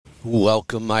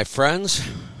Welcome, my friends.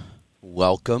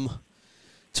 Welcome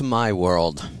to my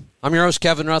world. I'm your host,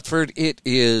 Kevin Rutherford. It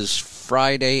is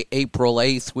Friday, April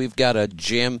 8th. We've got a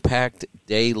jam-packed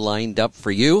day lined up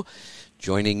for you.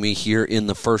 Joining me here in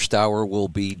the first hour will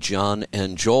be John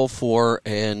and Joel for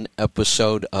an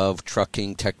episode of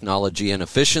Trucking Technology and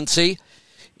Efficiency.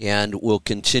 And we'll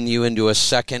continue into a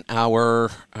second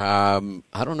hour. I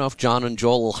don't know if John and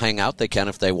Joel will hang out. They can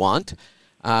if they want.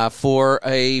 For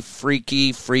a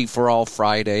freaky, free-for-all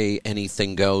Friday,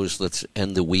 anything goes. Let's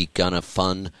end the week on a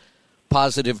fun,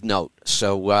 positive note.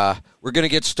 So we're going to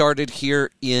get started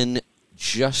here in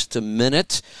just a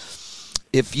minute.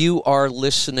 If you are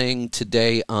listening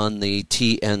today on the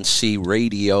TNC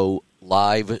Radio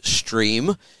live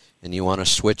stream and you want to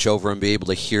switch over and be able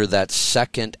to hear that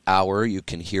second hour, you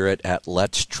can hear it at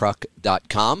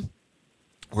letstruck.com.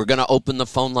 We're going to open the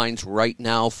phone lines right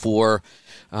now for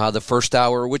the first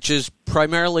hour, which is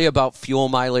primarily about fuel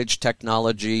mileage,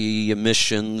 technology,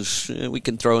 emissions. We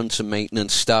can throw in some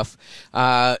maintenance stuff.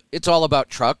 It's all about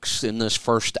trucks in this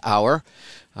first hour.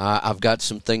 I've got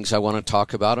some things I want to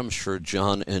talk about. I'm sure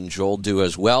John and Joel do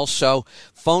as well. So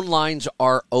phone lines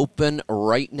are open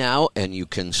right now, and you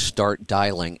can start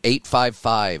dialing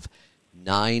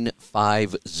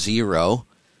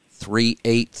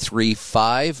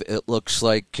 855-950-3835. It looks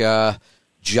like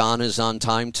John is on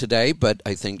time today, but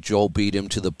I think Joel beat him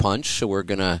to the punch, so we're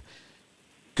going to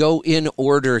go in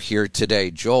order here today.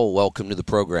 Joel, welcome to the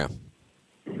program.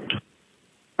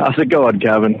 How's it going,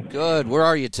 Kevin? Good. Where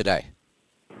are you today?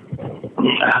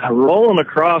 Rolling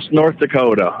across North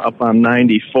Dakota up on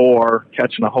 94,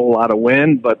 catching a whole lot of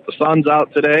wind, but the sun's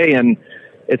out today, and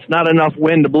it's not enough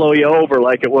wind to blow you over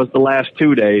like it was the last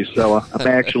 2 days, so I'm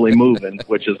actually moving,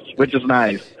 which is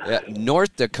nice. Yeah,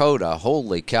 North Dakota,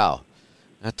 holy cow.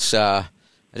 That's I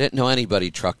didn't know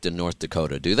anybody trucked in North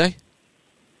Dakota, do they?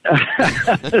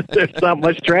 There's not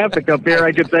much traffic up here,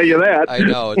 I can tell you that. I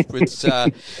know. It's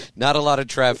not a lot of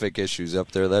traffic issues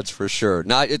up there, that's for sure.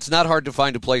 It's not hard to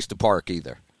find a place to park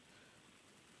either.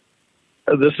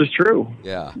 This is true.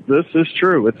 Yeah. This is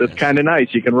true. It's kind of nice.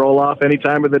 You can roll off any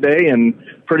time of the day and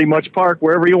pretty much park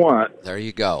wherever you want. There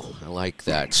you go. I like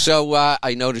that. So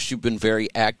I noticed you've been very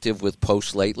active with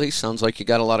posts lately. Sounds like you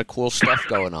got a lot of cool stuff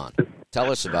going on. Tell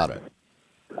us about it.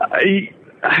 I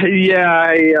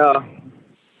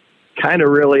kind of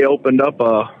really opened up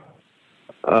a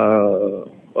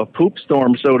poop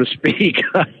storm, so to speak.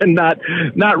 not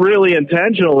really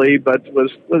intentionally, but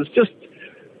was just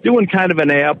doing kind of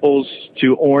an apples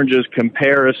to oranges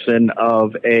comparison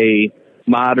of a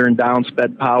modern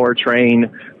downsped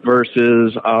powertrain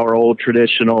versus our old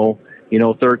traditional,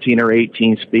 13 or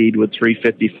 18 speed with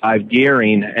 355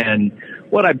 gearing. And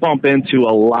what I bump into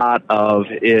a lot of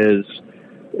is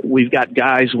we've got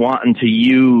guys wanting to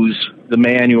use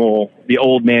the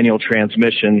old manual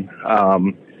transmission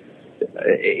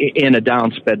in a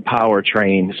downsped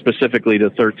powertrain, specifically the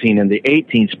 13 and the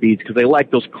 18 speeds, because they like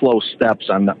those close steps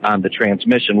on the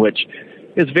transmission, which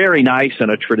is very nice in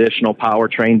a traditional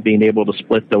powertrain, being able to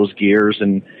split those gears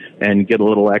and get a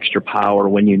little extra power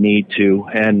when you need to.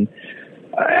 And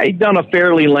I've done a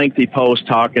fairly lengthy post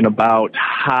talking about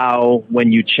how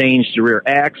when you change the rear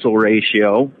axle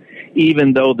ratio,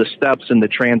 even though the steps in the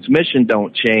transmission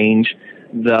don't change,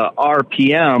 the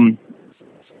RPM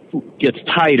gets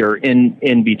tighter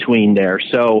in between there.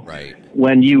 So right.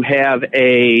 When you have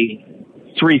a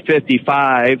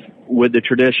 355 with the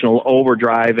traditional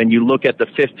overdrive and you look at the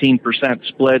 15%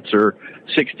 splits or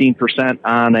 16%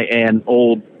 on an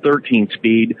old 13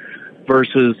 speed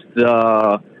versus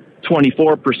the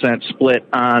 24% split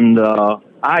on the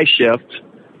I-shift,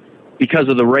 because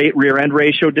of the rear end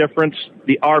ratio difference,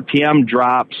 the RPM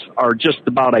drops are just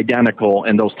about identical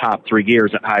in those top three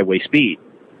gears at highway speed.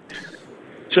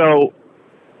 So,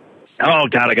 I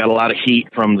got a lot of heat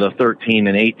from the 13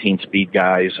 and 18 speed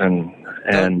guys, and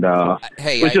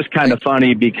it was just kind of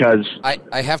funny because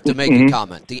I have to make a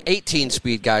comment. The 18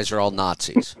 speed guys are all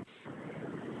Nazis.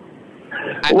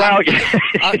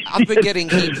 I've been getting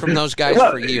heat from those guys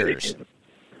for years.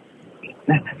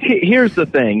 Here's the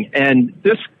thing, and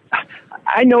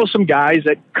I know some guys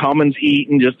at Cummins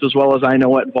Eaton just as well as I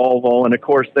know at Volvo, and of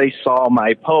course they saw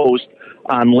my post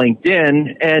on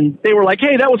LinkedIn, and they were like,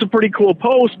 hey, that was a pretty cool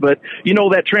post, but,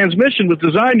 that transmission was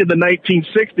designed in the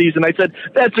 1960s, and I said,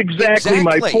 that's exactly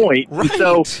my point. Right.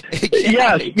 So,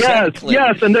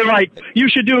 yes, and they're like, you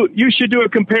should do a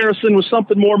comparison with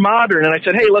something more modern, and I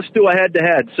said, hey, let's do a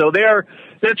head-to-head. So they're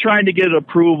trying to get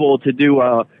approval to do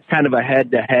a kind of a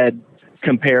head-to-head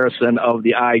comparison of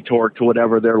the iTorque to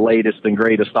whatever their latest and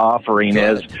greatest offering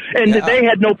is. And they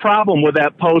had no problem with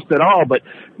that post at all. But,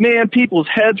 man, people's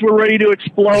heads were ready to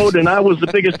explode, and I was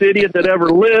the biggest idiot that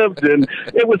ever lived. And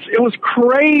it was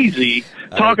crazy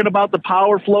talking about the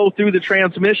power flow through the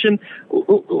transmission.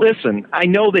 Listen, I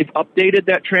know they've updated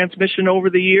that transmission over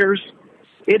the years.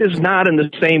 It is not in the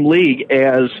same league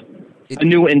as the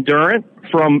new Endurant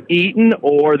from Eaton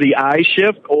or the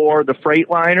iShift or the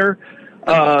Freightliner.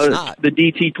 The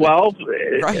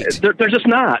DT12, right. They're just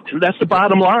not. That's the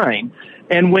bottom line.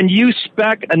 And when you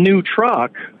spec a new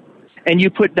truck and you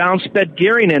put downsped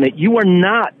gearing in it, you are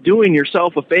not doing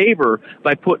yourself a favor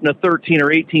by putting a 13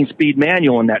 or 18 speed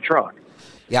manual in that truck.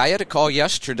 Yeah, I had a call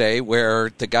yesterday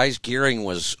where the guy's gearing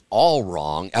was all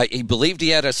wrong. He believed he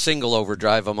had a single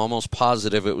overdrive. I'm almost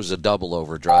positive it was a double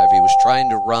overdrive. He was trying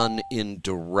to run in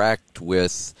direct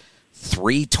with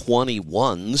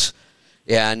 321s.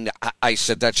 And I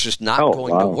said, that's just not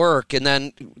going to work. And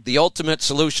then the ultimate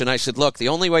solution, I said, look, the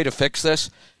only way to fix this,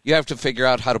 you have to figure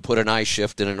out how to put an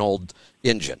iShift in an old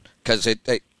engine. Because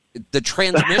the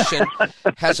transmission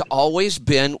has always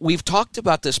been, we've talked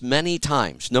about this many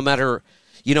times, no matter,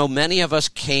 many of us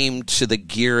came to the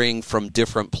gearing from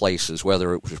different places,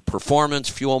 whether it was performance,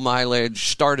 fuel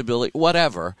mileage, startability,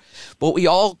 whatever. But we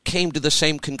all came to the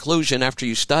same conclusion after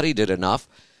you studied it enough.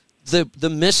 The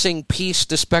missing piece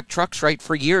to spec trucks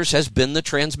for years has been the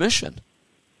transmission.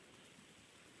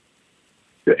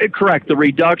 Correct. The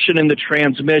reduction in the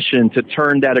transmission to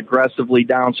turn that aggressively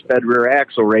downsped rear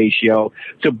axle ratio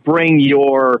to bring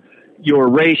your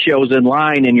ratios in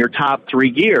line in your top three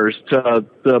gears to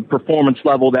the performance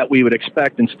level that we would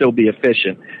expect and still be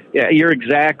efficient. Yeah, you're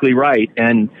exactly right.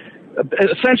 And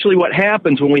essentially what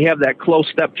happens when we have that close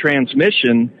step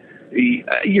transmission,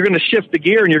 you're going to shift the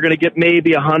gear and you're going to get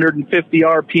maybe 150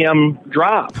 RPM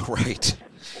drop. Right.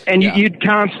 And you'd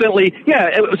constantly,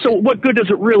 so what good does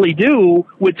it really do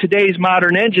with today's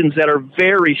modern engines that are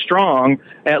very strong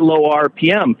at low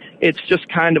RPM? It's just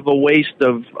kind of a waste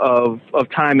of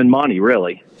time and money,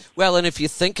 really. Well, and if you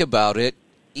think about it,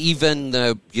 even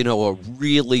a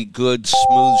really good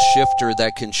smooth shifter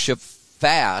that can shift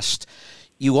fast,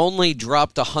 you only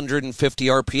dropped 150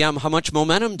 RPM. How much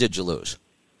momentum did you lose?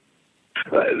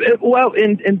 Well,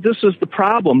 and this is the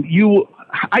problem.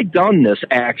 I done this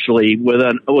actually with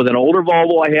an older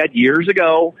Volvo I had years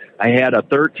ago. I had a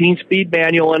 13-speed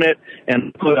manual in it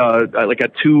and put a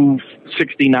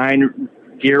 269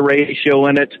 gear ratio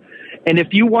in it. And if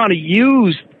you want to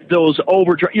use those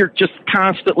overdrive, you're just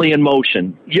constantly in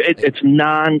motion. It's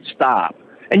nonstop,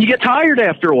 and you get tired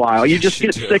after a while. You just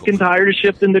get sick and tired of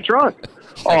shifting the truck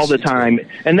all the time,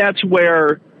 and that's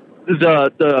where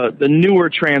the newer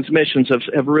transmissions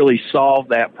have really solved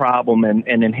that problem and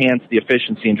enhanced the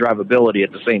efficiency and drivability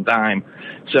at the same time.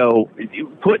 So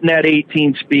putting that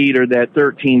 18-speed or that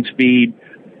 13-speed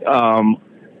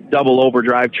double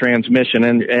overdrive transmission,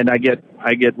 and I get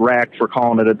racked for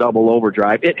calling it a double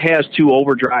overdrive. It has two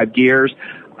overdrive gears.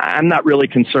 I'm not really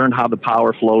concerned how the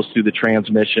power flows through the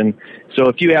transmission. So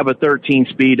if you have a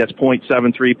 13-speed that's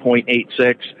 0.73,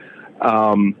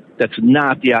 0.86, that's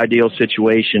not the ideal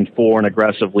situation for an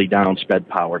aggressively downsped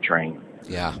powertrain.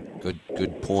 Yeah,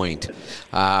 good point.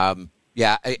 And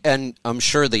I'm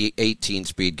sure the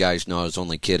 18-speed guys know I was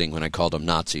only kidding when I called them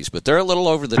Nazis, but they're a little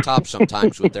over the top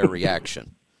sometimes with their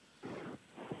reaction.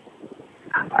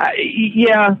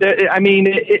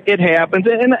 It happens,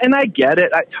 and I get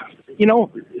it.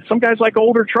 Some guys like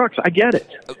older trucks. I get it.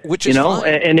 Which is fine.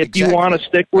 And if you want to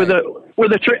stick with you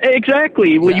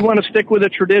want to stick with a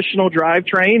traditional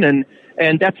drivetrain,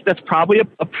 and that's probably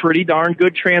a pretty darn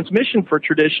good transmission for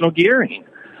traditional gearing.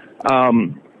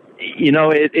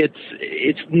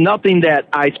 It's nothing that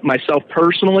I myself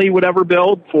personally would ever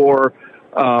build for,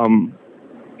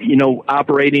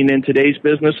 operating in today's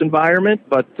business environment,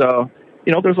 but.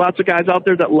 There's lots of guys out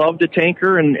there that love to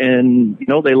tinker and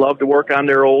they love to work on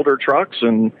their older trucks,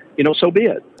 and, so be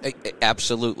it.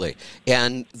 Absolutely.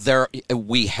 And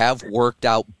we have worked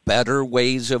out better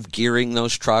ways of gearing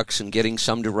those trucks and getting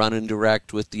some to run in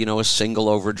direct with, a single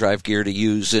overdrive gear to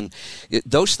use. And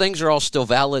those things are all still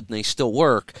valid and they still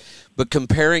work. But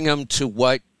comparing them to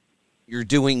what you're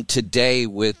doing today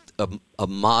with a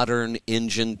modern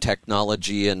engine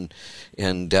technology and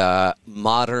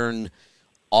modern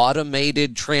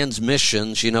automated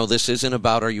transmissions, this isn't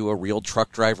about are you a real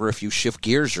truck driver if you shift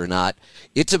gears or not.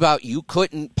 It's about you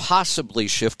couldn't possibly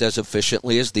shift as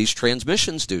efficiently as these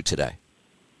transmissions do today.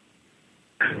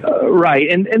 Right.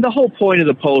 And the whole point of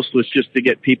the post was just to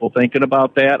get people thinking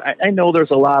about that. I know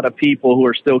there's a lot of people who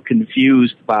are still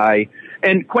confused by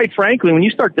And quite frankly, when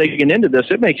you start digging into this,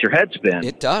 it makes your head spin.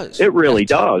 It does. It really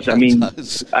does. I mean,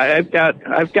 I've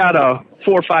got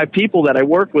 4 or 5 people that I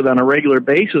work with on a regular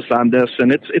basis on this,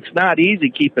 and it's not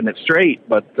easy keeping it straight.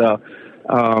 But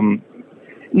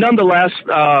nonetheless,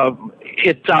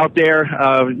 it's out there.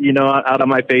 Out on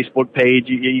my Facebook page,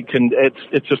 you can.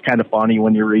 It's just kind of funny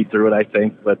when you read through it, I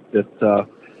think. But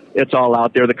it's all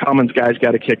out there. The Cummins guys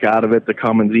got a kick out of it. The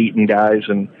Cummins Eaton guys,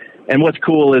 and what's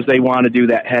cool is they want to do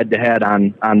that head-to-head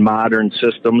on modern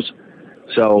systems.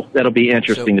 So that'll be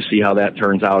interesting to see how that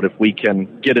turns out if we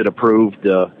can get it approved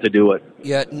to do it.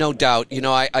 Yeah, no doubt.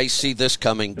 I see this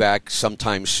coming back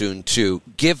sometime soon, too.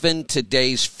 Given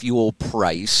today's fuel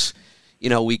price,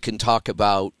 we can talk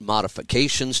about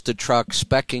modifications to trucks,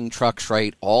 speccing trucks,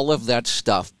 right, all of that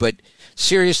stuff. But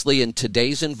seriously, in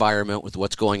today's environment with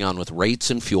what's going on with rates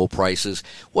and fuel prices,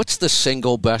 what's the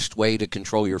single best way to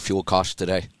control your fuel costs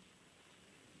today?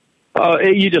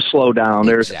 You just slow down.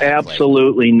 There's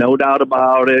absolutely no doubt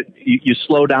about it. You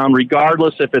slow down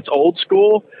regardless if it's old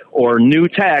school or new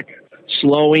tech.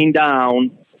 Slowing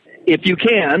down, if you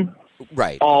can,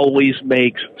 always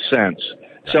makes sense.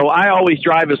 Right. So I always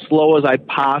drive as slow as I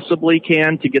possibly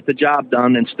can to get the job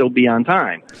done and still be on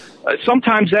time.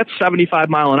 Sometimes that's 75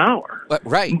 mile an hour.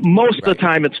 Right. Most of the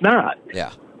time it's not.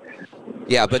 Yeah.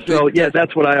 Yeah, but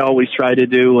that's what I always try to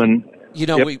do. And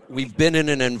we've been in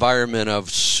an environment of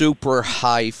super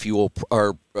high fuel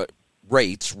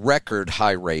rates, record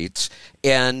high rates,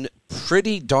 and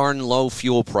pretty darn low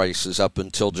fuel prices up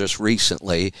until just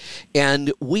recently.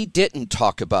 And we didn't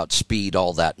talk about speed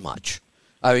all that much.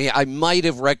 I mean, I might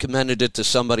have recommended it to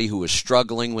somebody who was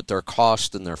struggling with their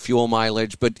cost and their fuel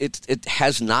mileage, but it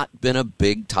has not been a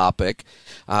big topic.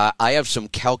 I have some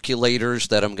calculators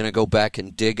that I'm going to go back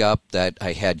and dig up that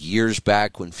I had years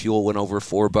back when fuel went over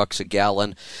 $4 a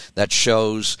gallon that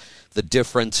shows the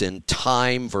difference in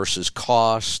time versus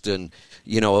cost and,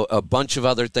 a bunch of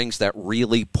other things that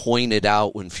really pointed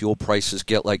out when fuel prices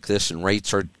get like this and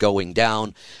rates are going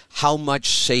down, how much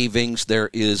savings there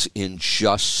is in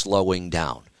just slowing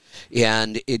down.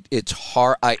 And it's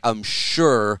hard. I'm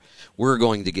sure we're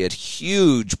going to get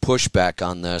huge pushback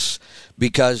on this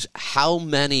because how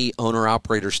many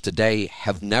owner-operators today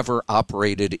have never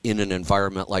operated in an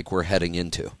environment like we're heading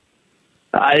into?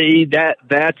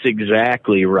 That's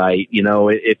exactly right.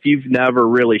 If you've never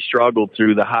really struggled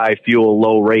through the high fuel,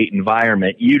 low rate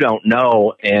environment, you don't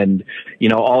know. And,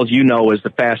 all you know is the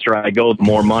faster I go, the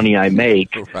more money I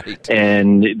make. Right.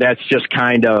 And that's just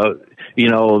kind of,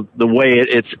 the way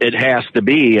it has to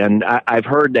be. And I've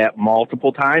heard that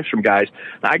multiple times from guys.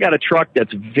 I got a truck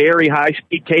that's very high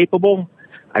speed capable.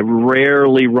 I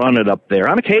rarely run it up there.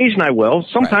 On occasion, I will.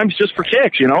 Sometimes just for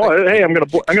kicks, Hey, I'm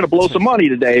gonna blow some money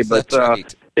today, but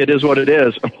it is what it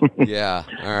is. Yeah.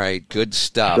 All right. Good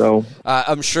stuff. So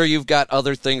I'm sure you've got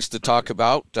other things to talk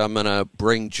about. I'm gonna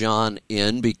bring John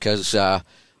in because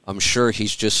I'm sure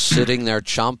he's just sitting there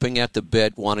chomping at the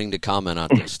bit, wanting to comment on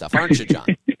this stuff, aren't you, John?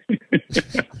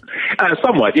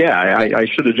 Somewhat, yeah. I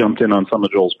should have jumped in on some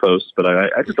of Joel's posts, but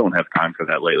I just don't have time for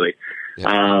that lately.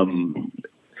 Yeah.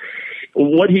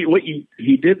 What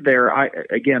he did there,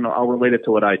 I'll relate it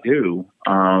to what I do.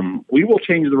 We will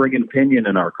change the ring and pinion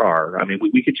in our car. I mean,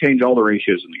 we could change all the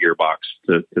ratios in the gearbox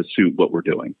to suit what we're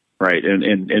doing, right?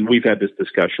 And we've had this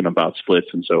discussion about splits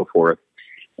and so forth.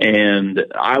 And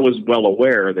I was well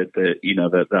aware that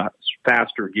the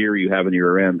faster gear you have in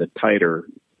your rear end, the tighter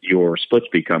your splits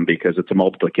become because it's a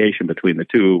multiplication between the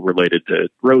two related to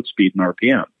road speed and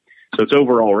RPM. So it's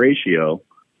overall ratio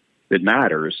that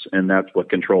matters, and that's what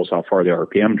controls how far the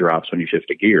RPM drops when you shift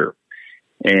a gear.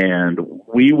 And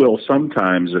we will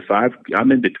sometimes, if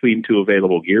I'm in between two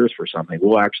available gears for something,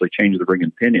 we'll actually change the ring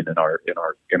and pinion in our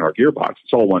gearbox.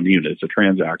 It's all one unit. It's a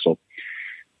transaxle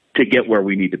to get where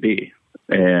we need to be.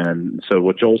 And so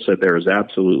what Joel said there is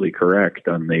absolutely correct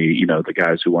on the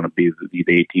guys who want to be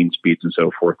the 18 speeds and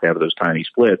so forth to have those tiny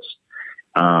splits.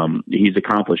 He's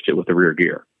accomplished it with the rear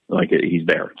gear. He's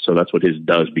there. So that's what his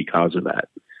does because of that.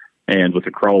 And with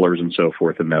the crawlers and so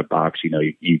forth in that box,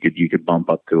 you could bump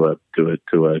up to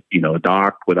a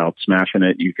dock without smashing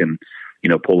it. You can,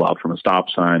 pull out from a stop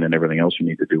sign and everything else you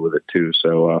need to do with it too.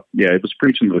 So, it was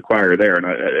preaching to the choir there. And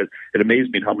it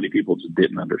amazed me how many people just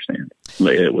didn't understand.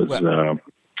 It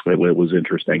was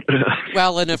interesting.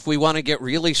 Well, and if we want to get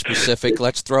really specific,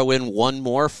 let's throw in one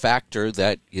more factor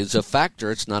that is a factor.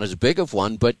 It's not as big of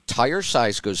one, but tire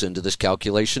size goes into this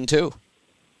calculation too.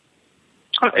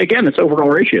 Again, it's overall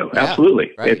ratio. Yeah,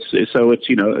 absolutely. Right. It's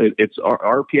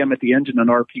RPM at the engine and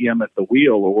RPM at the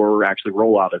wheel, or actually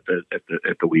rollout at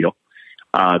the wheel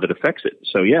that affects it.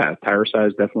 So yeah, tire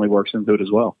size definitely works into it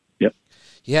as well. Yep.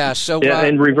 Yeah. So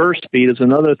and reverse speed is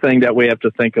another thing that we have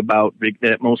to think about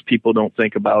that most people don't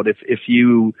think about. If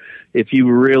you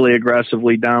really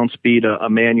aggressively downspeed a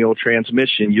manual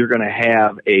transmission, you're going to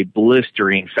have a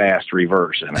blistering fast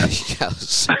reverse in it.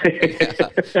 Yes.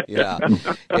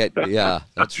 Yeah,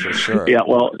 that's for sure. Yeah,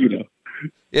 well,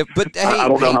 but hey, I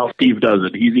don't know how Steve does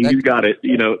it. He's got it.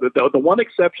 The one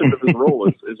exception to this rule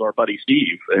is our buddy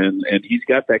Steve, and he's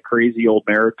got that crazy old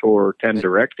Meritor 10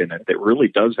 Direct in it that really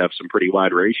does have some pretty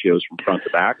wide ratios from front to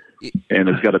back, and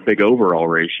it's got a big overall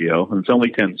ratio. And it's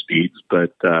only 10 speeds,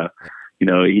 but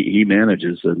he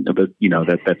manages. But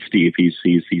that's Steve. He's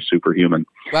superhuman.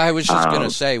 Well, I was just going to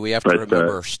say we have to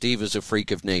remember Steve is a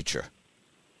freak of nature.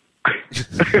 Yes,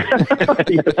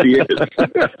 he is.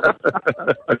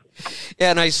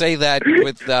 And I say that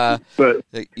with,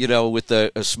 with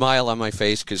a smile on my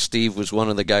face, because Steve was one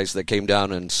of the guys that came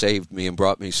down and saved me and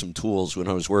brought me some tools when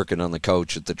I was working on the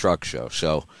coach at the truck show.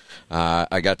 So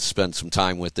I got to spend some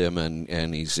time with him,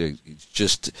 and he's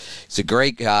a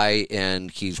great guy, and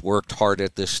he's worked hard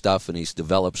at this stuff, and he's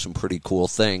developed some pretty cool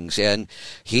things. And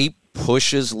he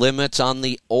pushes limits on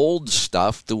the old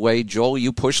stuff the way, Joel,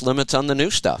 you push limits on the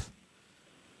new stuff.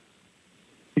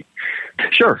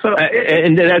 Sure.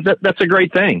 And that's a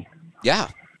great thing. Yeah.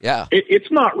 It's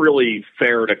not really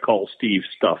fair to call Steve's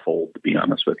stuff old, to be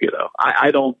honest with you, though. I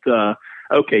don't.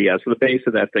 Okay, yeah, so the base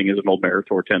of that thing is an old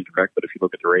Meritor 10 Direct, but if you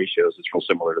look at the ratios, it's real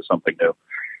similar to something new.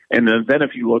 And then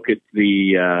if you look at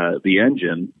the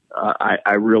engine,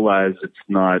 I realize it's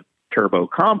not turbo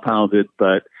compounded,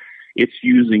 but it's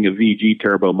using a VG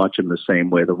turbo much in the same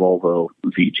way the Volvo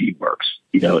VG works.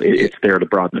 It's there to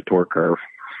broaden the torque curve.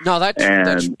 No, that's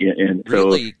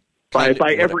really so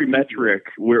by every metric,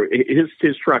 where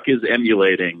his truck is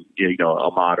emulating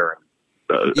a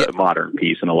modern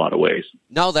piece in a lot of ways.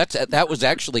 No, that was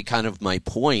actually kind of my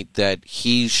point, that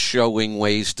he's showing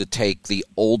ways to take the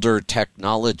older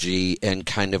technology and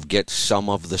kind of get some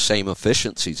of the same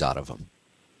efficiencies out of them.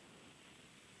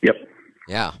 Yep.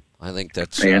 Yeah, I think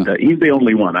that's... And he's the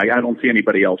only one. I don't see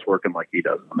anybody else working like he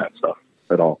does on that stuff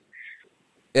at all.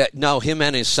 No, him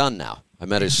and his son now. I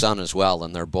met his son as well,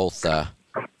 and they're both kind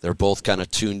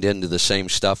of tuned into the same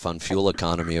stuff on fuel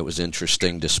economy. It was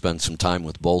interesting to spend some time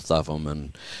with both of them.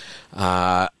 And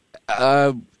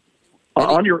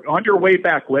on your way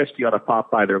back west, you ought to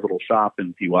pop by their little shop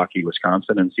in Pewaukee,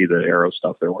 Wisconsin, and see the aero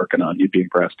stuff they're working on. You'd be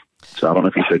impressed. So I don't know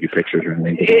if he showed you pictures or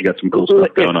anything, but you got some cool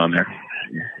stuff going on there.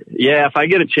 Yeah, if I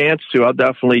get a chance to, I'll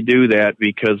definitely do that,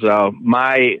 because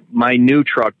my new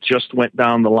truck just went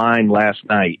down the line last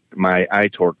night, my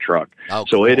iTorque truck. Oh,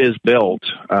 so cool. It is built.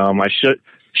 I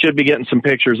should be getting some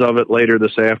pictures of it later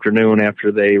this afternoon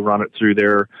after they run it through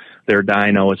their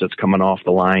dyno as it's coming off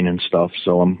the line and stuff.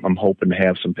 So I'm hoping to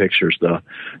have some pictures to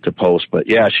post. But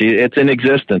yeah, it's in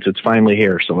existence. It's finally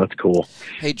here, so that's cool.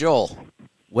 Hey Joel,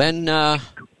 when do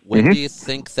you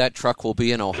think that truck will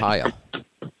be in Ohio?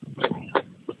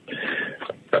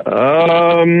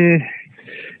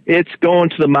 It's going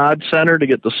to the mod center to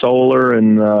get the solar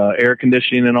and air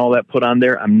conditioning and all that put on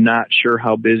there. I'm not sure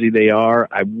how busy they are.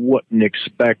 I wouldn't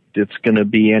expect it's going to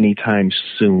be anytime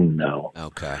soon, though.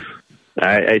 Okay.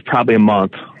 It's probably a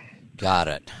month. Got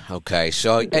it. Okay.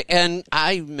 So, and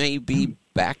I may be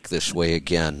back this way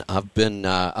again. I've been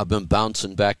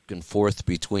bouncing back and forth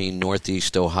between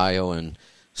Northeast Ohio and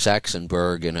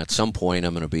Saxonburg, and at some point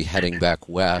I'm going to be heading back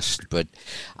west. But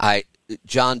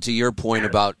John, to your point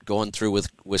about going through with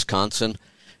Wisconsin,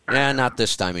 not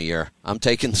this time of year. I'm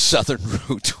taking the southern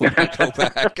route when I go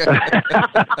back.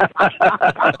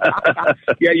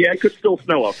 Yeah, it could still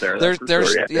snow up there.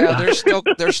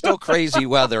 There's still crazy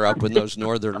weather up in those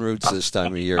northern routes this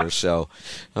time of year. So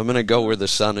I'm going to go where the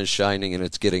sun is shining and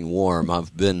it's getting warm.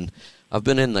 I've been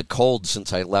in the cold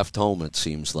since I left home, it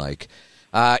seems like.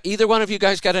 Either one of you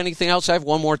guys got anything else? I have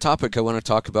one more topic I want to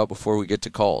talk about before we get to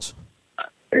calls.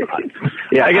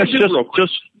 Yeah, I guess just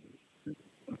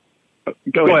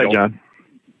go ahead, John.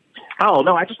 Oh,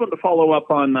 no, I just wanted to follow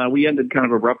up on, we ended kind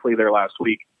of abruptly there last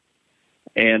week,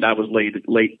 and I was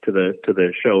late to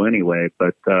the show anyway,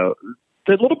 but the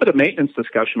little bit of maintenance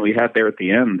discussion we had there at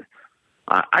the end,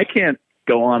 I can't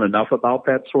go on enough about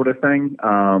that sort of thing.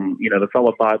 The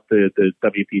fellow bought the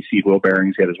WPC wheel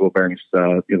bearings. He had his wheel bearings,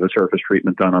 the surface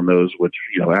treatment done on those, which,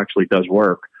 actually does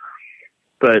work.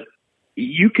 But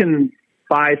you can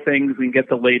buy things and get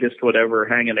the latest whatever,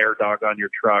 hang an air dog on your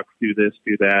truck, do this,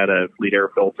 do that, a fleet air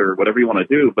filter, whatever you want to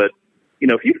do. But,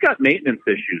 if you've got maintenance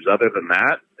issues other than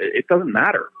that, it doesn't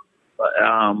matter.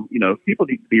 People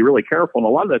need to be really careful. And a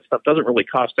lot of that stuff doesn't really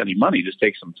cost any money. It just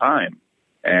takes some time.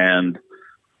 And,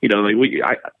 we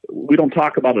don't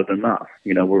talk about it enough.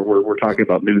 We're talking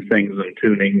about new things and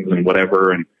tunings and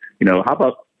whatever. And, How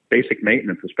about basic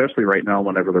maintenance, especially right now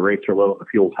whenever the rates are low and the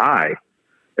fuel's high?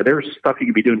 There's stuff you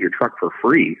can be doing to your truck for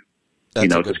free.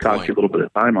 That's it just costs you a little bit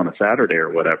of time on a Saturday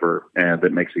or whatever, and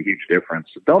that makes a huge difference.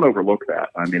 Don't overlook that.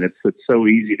 I mean, it's so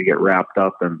easy to get wrapped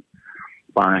up in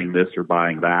buying this or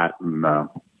buying that, and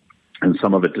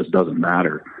some of it just doesn't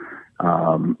matter.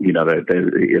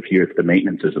 If the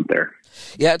maintenance isn't there.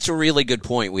 Yeah, it's a really good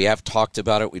point. We have talked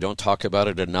about it. We don't talk about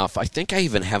it enough. I think I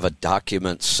even have a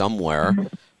document somewhere,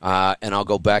 and I'll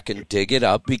go back and dig it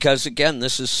up because, again,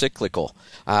 this is cyclical.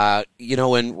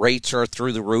 When rates are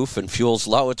through the roof and fuel's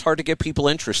low, it's hard to get people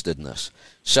interested in this.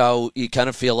 So you kind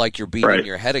of feel like you're beating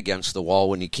your head against the wall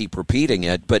when you keep repeating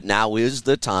it. But now is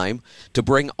the time to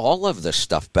bring all of this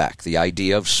stuff back. The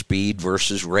idea of speed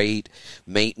versus rate,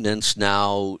 maintenance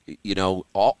now,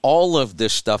 all of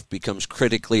this stuff becomes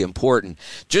critically important.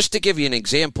 Just to give you an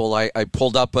example, I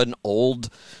pulled up an old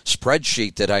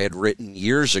spreadsheet that I had written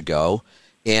years ago,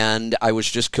 and I was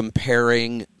just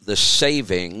comparing the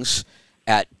savings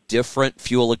at different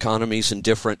fuel economies and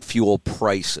different fuel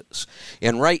prices.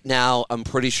 And right now, I'm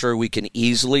pretty sure we can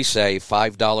easily say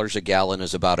 $5 a gallon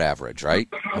is about average, right?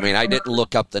 I mean, I didn't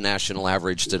look up the national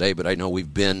average today, but I know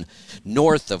we've been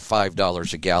north of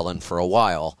 $5 a gallon for a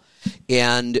while.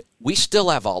 And we still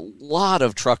have a lot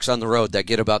of trucks on the road that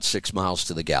get about 6 miles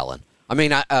to the gallon. I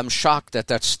mean, I'm shocked that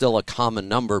that's still a common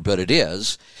number, but it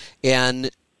is. And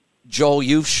Joel,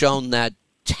 you've shown that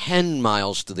 10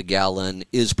 miles to the gallon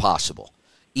is possible,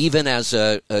 even as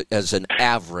an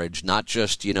average, not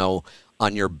just,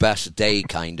 on your best day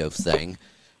kind of thing.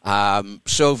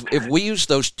 So if we use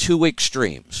those two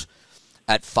extremes,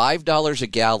 at $5 a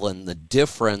gallon, the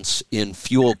difference in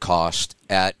fuel cost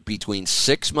at between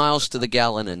 6 miles to the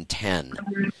gallon and 10.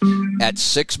 At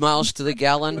 6 miles to the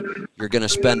gallon, you're going to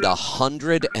spend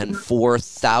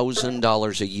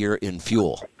 $104,000 a year in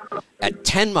fuel. At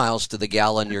 10 miles to the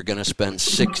gallon, you're going to spend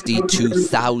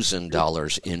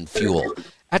 $62,000 in fuel.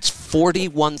 That's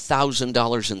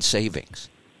 $41,000 in savings.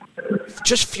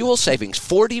 Just fuel savings,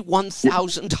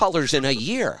 $41,000 in a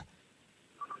year.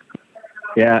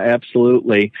 Yeah,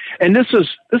 absolutely. And this is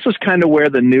kind of where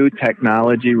the new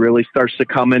technology really starts to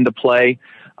come into play.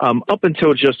 Up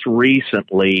until just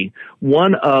recently,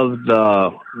 one of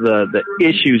the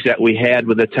issues that we had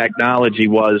with the technology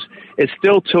was it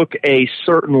still took a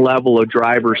certain level of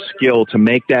driver skill to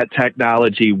make that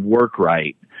technology work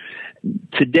right.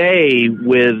 Today,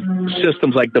 with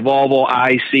systems like the Volvo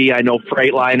IC, I know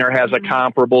Freightliner has a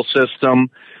comparable system.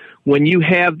 When you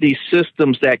have these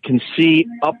systems that can see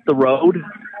up the road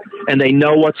and they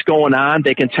know what's going on,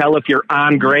 they can tell if you're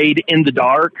on grade in the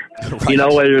dark. Right.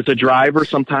 As a driver,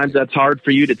 sometimes that's hard for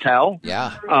you to tell.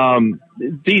 Yeah.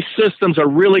 These systems are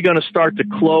really going to start to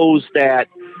close that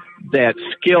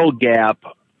skill gap.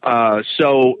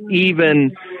 So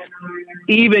even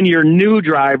your new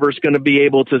driver is going to be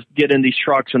able to get in these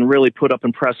trucks and really put up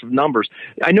impressive numbers.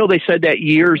 I know they said that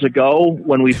years ago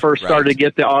when we first started to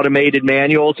get the automated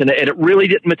manuals, and it really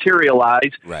didn't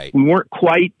materialize. Right. We weren't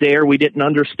quite there. We didn't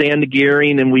understand the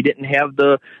gearing, and we didn't have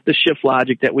the shift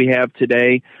logic that we have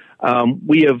today.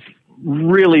 We have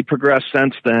really progressed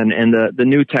since then, and the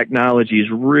new technology is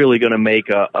really going to make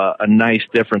a nice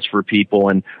difference for people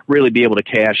and really be able to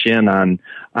cash in on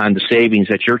the savings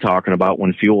that you're talking about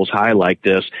when fuel's high like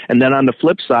this. And then on the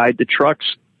flip side, the trucks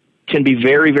can be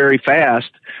very, very fast.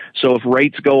 So if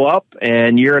rates go up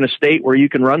and you're in a state where you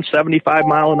can run 75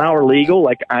 mile an hour legal,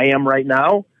 like I am right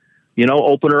now,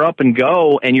 open her up and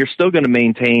go, and you're still going to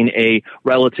maintain a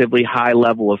relatively high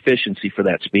level of efficiency for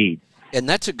that speed. And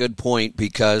that's a good point,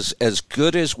 because as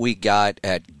good as we got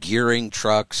at gearing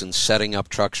trucks and setting up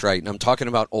trucks right, and I'm talking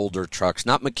about older trucks,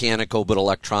 not mechanical but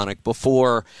electronic,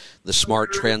 before the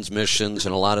smart transmissions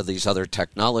and a lot of these other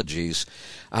technologies,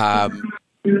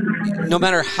 no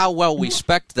matter how well we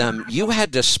spec'd them, you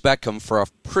had to spec them for a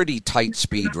pretty tight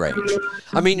speed range.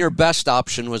 I mean, your best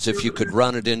option was if you could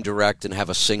run it indirect and have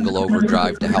a single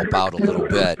overdrive to help out a little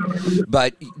bit.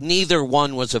 But neither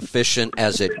one was efficient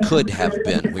as it could have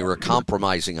been. We were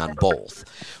compromising on both.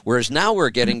 Whereas now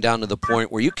we're getting down to the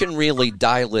point where you can really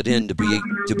dial it in to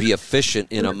be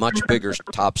efficient in a much bigger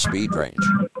top speed range.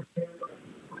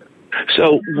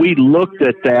 So we looked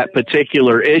at that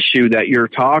particular issue that you're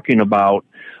talking about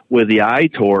with the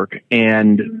iTorque,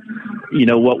 and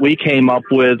what we came up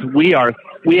with, we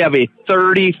have a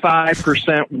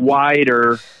 35%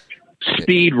 wider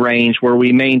speed range where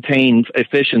we maintain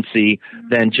efficiency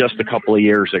than just a couple of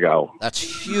years ago. That's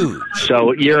huge.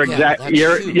 So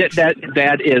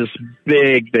that is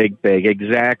big.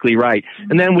 Exactly right.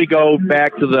 And then we go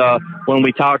back to when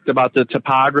we talked about the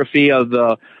topography of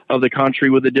the country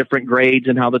with the different grades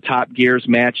and how the top gears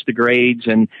match the grades.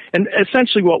 And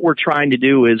essentially what we're trying to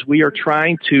do is we are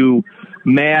trying to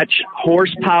match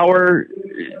horsepower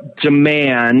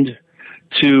demand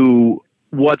to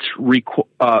what's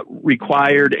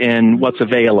required and what's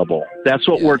available. That's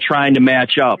what we're trying to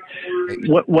match up.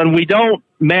 When we don't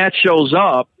match those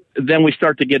up, then we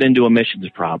start to get into emissions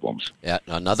problems. Yeah,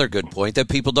 another good point that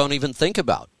people don't even think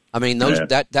about. I mean,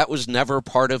 that was never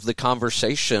part of the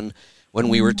conversation when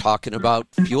we were talking about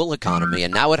fuel economy,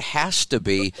 and now it has to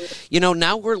be.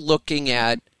 Now we're looking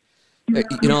at,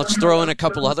 let's throw in a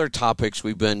couple other topics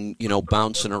we've been,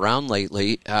 bouncing around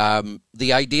lately.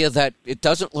 The idea that it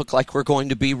doesn't look like we're going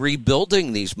to be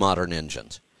rebuilding these modern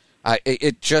engines.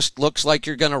 It just looks like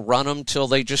you're going to run them till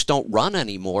they just don't run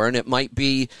anymore, and it might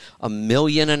be 1.5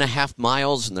 million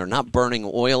miles, and they're not burning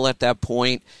oil at that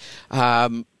point.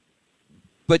 But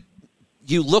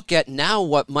you look at now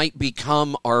what might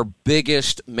become our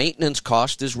biggest maintenance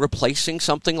cost is replacing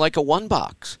something like a one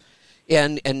box.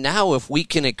 And now if we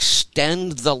can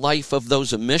extend the life of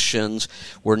those emissions,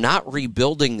 we're not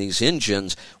rebuilding these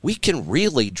engines, we can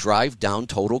really drive down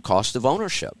total cost of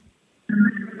ownership.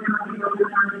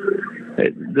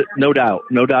 No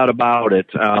doubt about it.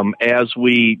 As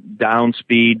we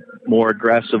downspeed more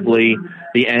aggressively,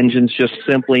 the engine's just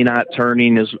simply not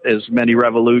turning as many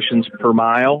revolutions per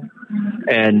mile,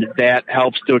 and that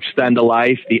helps to extend the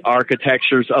life. The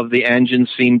architectures of the engine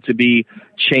seem to be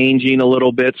changing a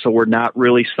little bit, so we're not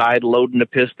really side loading the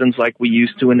pistons like we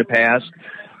used to in the past.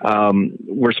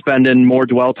 We're spending more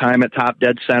dwell time at top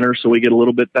dead center, so we get a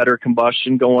little bit better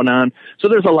combustion going on. So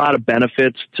there's a lot of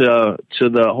benefits to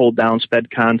the whole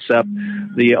downsped concept.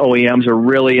 The OEMs are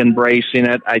really embracing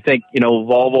it. I think,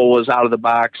 Volvo was out of the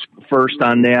box first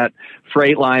on that.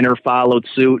 Freightliner followed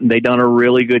suit, and they done a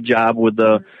really good job with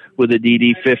the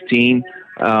DD15.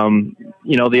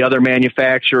 The other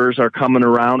manufacturers are coming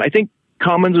around. I think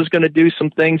Cummins is going to do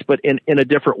some things, but in a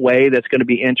different way that's going to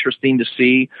be interesting to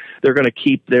see. They're going to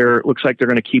keep their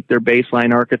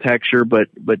baseline architecture, but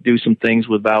do some things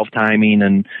with valve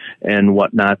timing and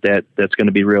whatnot that's going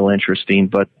to be real interesting.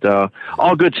 But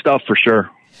all good stuff for sure.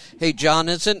 Hey, John,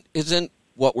 isn't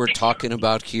what we're talking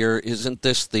about here, isn't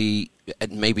this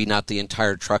maybe not the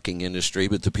entire trucking industry,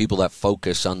 but the people that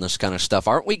focus on this kind of stuff?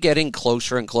 Aren't we getting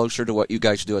closer and closer to what you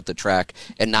guys do at the track?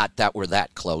 And not that we're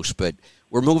that close, but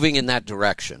we're moving in that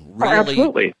direction. Really,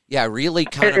 absolutely. Yeah, really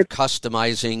kind of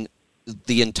customizing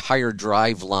the entire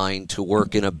drive line to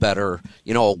work in a better,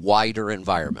 a wider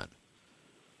environment.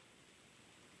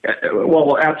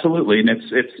 Well, absolutely. And it's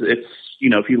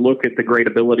if you look at the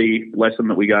gradability lesson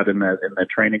that we got in that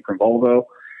training from Volvo,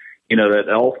 that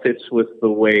all fits with the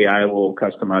way I will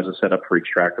customize a setup for each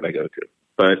track that I go to.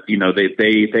 But,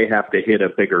 they have to hit a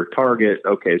bigger target.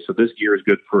 Okay, so this gear is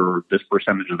good for this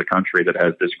percentage of the country that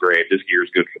has this grade. This gear is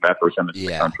good for that percentage of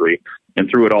the country. And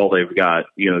through it all, they've got,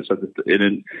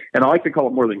 and I like to call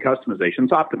it more than customization,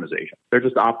 it's optimization. They're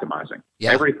just optimizing.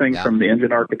 Everything from the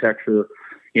engine architecture.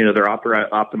 They're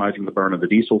optimizing the burn of the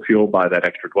diesel fuel by that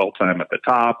extra dwell time at the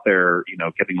top. They're,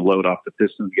 getting the load off the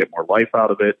piston to get more life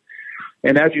out of it.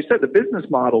 And as you said, the business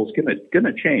model is going to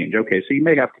change. Okay, so you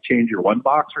may have to change your one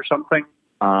box or something.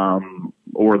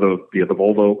 Or the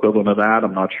Volvo equivalent of that,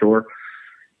 I'm not sure.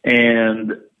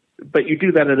 But you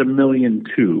do that at 1.2 million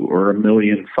or 1.5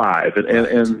 million,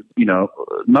 and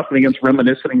nothing against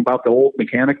reminiscing about the old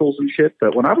mechanicals and shit.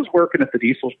 But when I was working at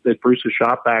Bruce's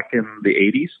shop back in the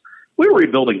 80s, we were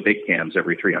rebuilding big cams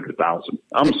every 300,000.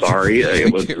 I'm sorry, it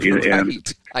was.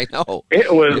 Right. I know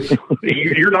it was.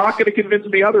 You're not going to convince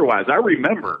me otherwise. I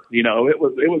remember, it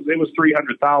was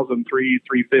 300,000,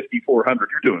 350, 400.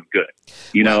 You're doing good,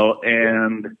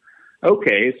 And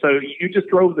okay, so you just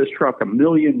drove this truck 1.2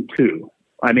 million.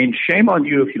 I mean, shame on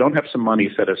you if you don't have some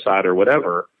money set aside or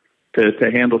whatever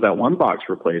to handle that one box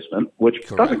replacement, which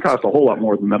doesn't cost a whole lot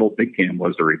more than that old big cam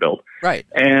was to rebuild. Right.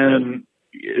 And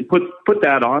put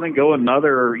that on and go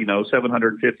another,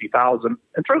 750,000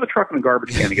 and throw the truck in the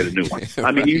garbage can and get a new one.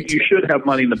 I mean, you should have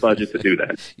money in the budget to do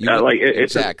that.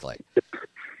 Exactly.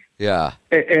 Yeah.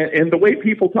 And the way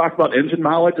people talk about engine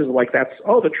mileage is like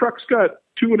the truck's got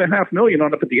 $2.5 million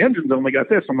on it, but the engine's only got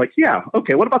this. I'm like, yeah,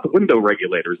 okay. What about the window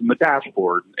regulators and the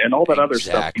dashboard and all that other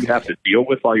stuff you have to deal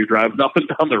with while you're driving up and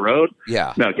down the road?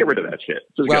 Yeah. No, get rid of that shit.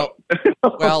 Just go.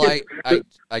 Well, I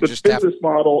just have business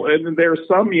model, and there's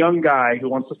some young guy who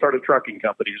wants to start a trucking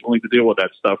company who's willing to deal with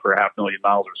that stuff for $500,000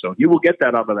 or so. You will get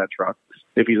that out of that truck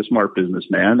if he's a smart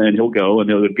businessman, and he'll go and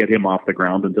he'll get him off the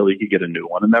ground until he can get a new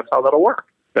one, and that's how that'll work.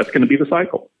 That's going to be the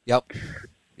cycle. Yep.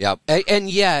 And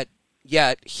yet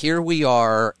here we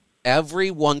are. Every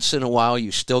once in a while,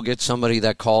 you still get somebody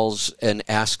that calls and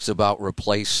asks about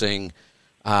replacing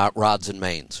rods and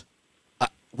mains.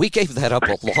 We gave that up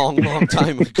a long, long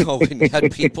time ago, and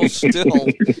yet people still,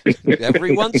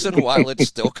 every once in a while, it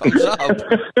still comes up.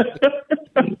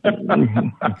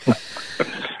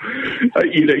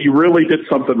 You really did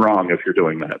something wrong if you're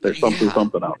doing that. There's something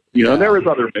up. And there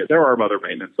are other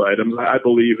maintenance items. I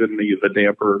believe in the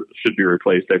damper should be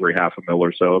replaced every $500,000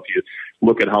 or so. If you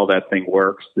look at how that thing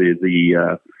works,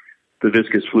 the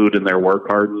viscous fluid in there work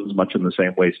hardens much in the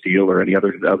same way steel or any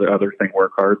other thing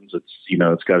work hardens.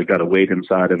 It's got a weight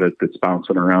inside of it that's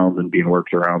bouncing around and being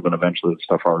worked around, and eventually the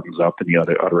stuff hardens up, and you ought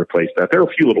to replace that. There are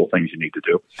a few little things you need to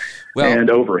do. And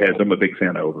overheads. I'm a big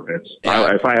fan of overheads.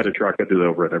 If I had a truck, I'd do the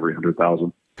overhead every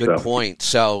 100,000. Good point.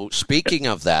 So speaking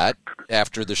of that,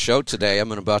 after the show today,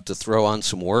 I'm about to throw on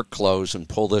some work clothes and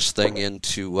pull this thing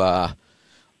into a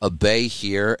bay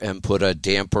here and put a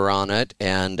damper on it,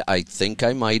 and I think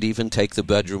I might even take the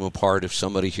bedroom apart if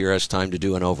somebody here has time to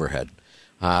do an overhead.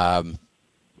 Oh,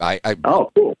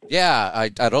 cool. Yeah, I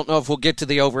don't know if we'll get to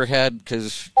the overhead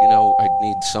because, I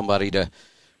need somebody to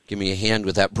give me a hand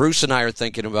with that. Bruce and I are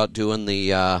thinking about doing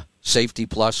the Safety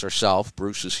Plus ourselves.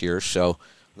 Bruce is here, so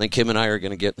I think him and I are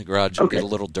going to get in the garage and get a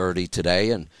little dirty today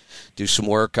and do some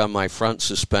work on my front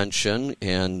suspension,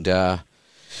 and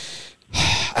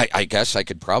I guess I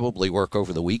could probably work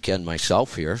over the weekend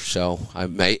myself here, so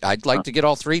I'd like to get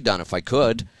all three done if I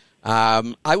could.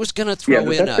 I was going to throw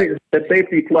in that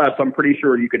Safety Plus. I'm pretty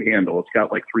sure you could handle. It's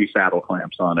got like 3 saddle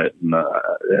clamps on it, and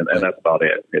that's about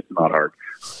it. It's not hard.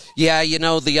 Yeah,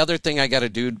 the other thing I got to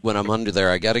do when I'm under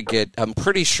there, I'm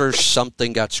pretty sure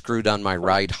something got screwed on my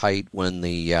ride height when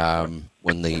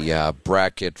the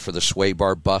bracket for the sway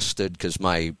bar busted, because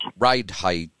my ride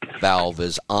height valve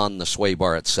is on the sway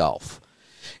bar itself.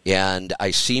 And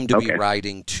I seem to be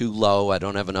riding too low. I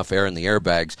don't have enough air in the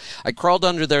airbags. I crawled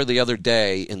under there the other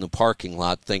day in the parking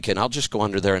lot thinking I'll just go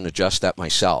under there and adjust that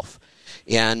myself.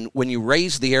 And when you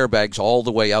raise the airbags all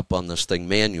the way up on this thing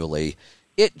manually,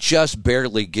 it just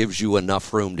barely gives you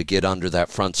enough room to get under that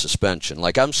front suspension.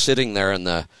 Like I'm sitting there and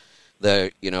the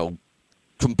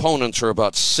components are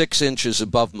about 6 inches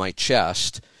above my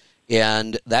chest,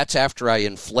 and that's after I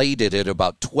inflated it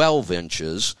about 12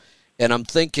 inches. And I'm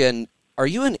thinking, are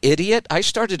you an idiot? I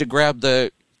started to grab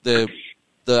the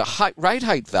ride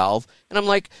height valve, and I'm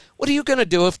like, what are you going to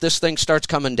do if this thing starts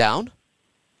coming down?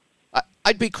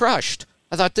 I'd be crushed.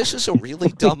 I thought, this is a really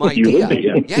dumb idea.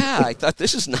 Yeah, I thought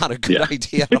this is not a good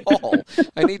idea at all.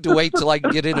 I need to wait till I can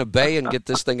get in a bay and get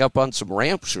this thing up on some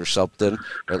ramps or something,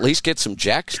 or at least get some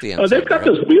jack stands. Oh, they've got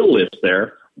those wheel lifts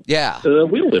there. Yeah. The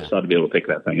wheel lifts ought to be able to pick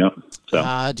that thing up.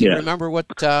 So, do you remember what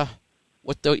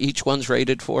each one's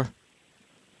rated for?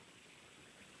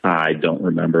 I don't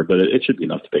remember, but it should be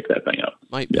enough to pick that thing up.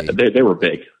 Might be. Yeah, they were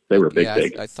big. They were big.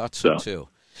 I thought so too.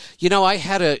 I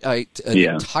had an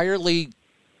entirely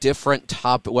different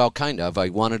topic. Well, kind of. I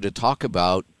wanted to talk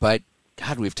about, but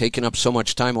God, we've taken up so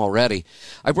much time already.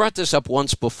 I brought this up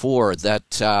once before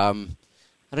that I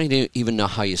don't even know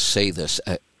how you say this.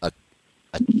 It's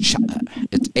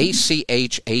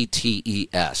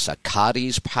ACHATES,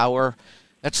 Acades Power.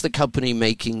 That's the company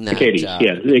making that.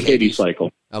 Acades, the Acades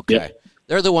cycle. Okay. Yep.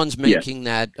 They're the ones making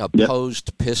that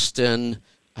opposed piston,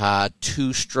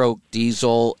 2-stroke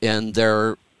diesel, and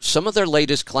some of their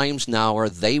latest claims now are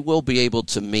they will be able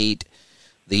to meet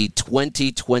the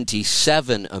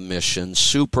 2027 emissions,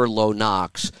 super low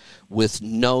NOx, with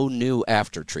no new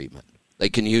aftertreatment. They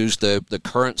can use the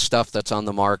current stuff that's on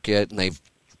the market, and they've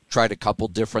tried a couple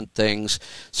different things,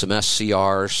 some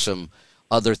SCRs, some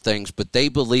other things, but they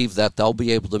believe that they'll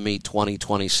be able to meet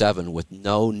 2027 with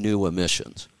no new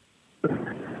emissions.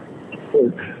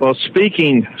 Well,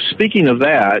 speaking of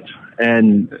that,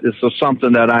 and this is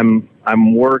something that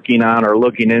I'm working on or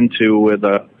looking into with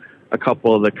a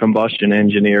couple of the combustion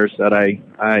engineers that I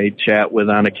chat with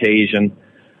on occasion.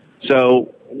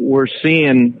 So we're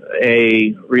seeing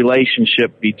a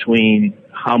relationship between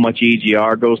how much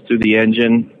EGR goes through the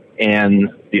engine and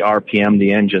the RPM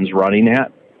the engine's running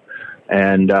at.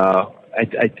 And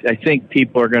I think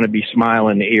people are going to be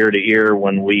smiling ear to ear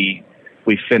when we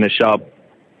finish up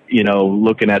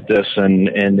looking at this, and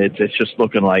it's just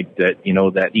looking like that,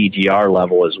 that EGR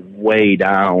level is way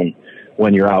down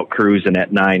when you're out cruising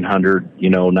at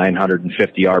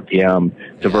 950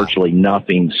 RPM to virtually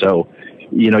nothing. So,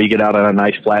 you get out on a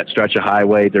nice flat stretch of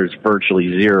highway, there's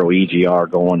virtually zero EGR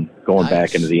going nice.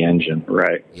 Back into the engine.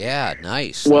 Right. Yeah,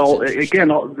 nice. Well, again,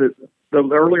 the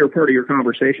earlier part of your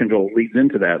conversation, Joel, leads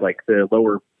into that, like the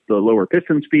lower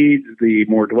piston speeds, the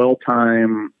more dwell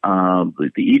time,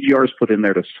 the EGR is put in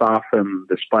there to soften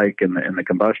the spike in the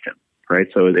combustion, right?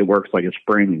 So it works like a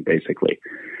spring, basically.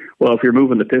 Well, if you're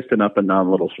moving the piston up and down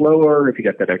a little slower, if you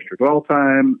got that extra dwell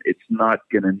time, it's not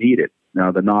going to need it. Now,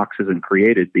 the NOx isn't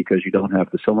created because you don't have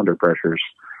the cylinder pressures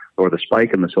or the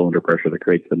spike in the cylinder pressure that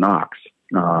creates the NOx.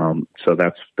 So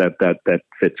that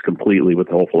fits completely with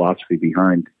the whole philosophy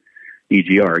behind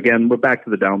EGR. Again, we're back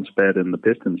to the downsped and the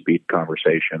piston speed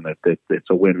conversation. That it's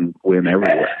a win-win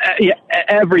everywhere. Yeah,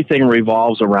 everything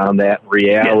revolves around that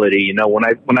reality. Yeah. When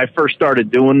I first started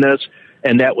doing this,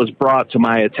 and that was brought to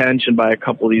my attention by a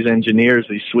couple of these engineers,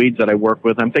 these Swedes that I work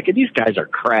with, I'm thinking, these guys are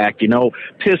cracked,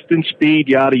 piston speed,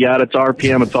 yada, yada, it's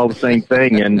RPM, it's all the same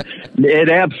thing. And it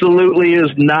absolutely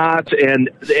is not. And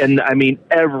I mean,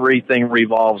 everything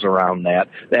revolves around that.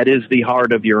 That is the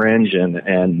heart of your engine.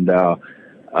 And,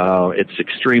 it's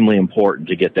extremely important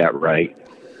to get that right.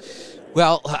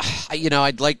 Well,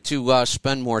 I'd like to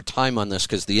spend more time on this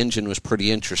because the engine was pretty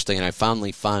interesting, and I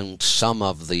finally found some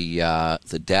of the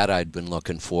data I'd been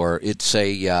looking for. It's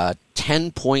a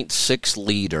 10.6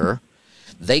 liter.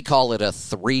 They call it a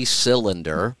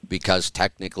 3-cylinder because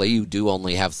technically you do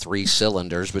only have 3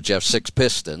 cylinders, but you have 6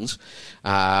 pistons.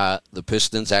 The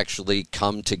pistons actually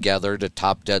come together to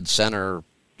top dead center,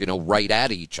 right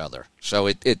at each other. So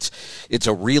it's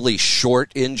a really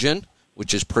short engine,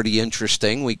 which is pretty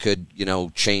interesting. We could,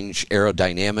 change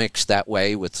aerodynamics that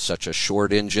way with such a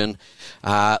short engine.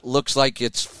 Looks like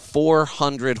it's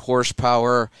 400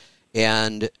 horsepower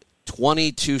and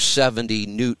 2270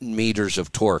 Newton meters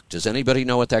of torque. Does anybody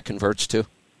know what that converts to?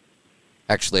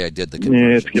 Actually, I did the conversion.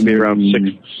 Yeah, it's going to be around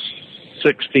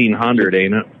 1,600,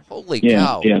 ain't it? Holy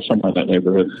cow. Yeah, somewhere in that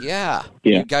neighborhood. Yeah.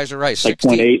 You guys are right.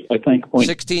 0.8, I think.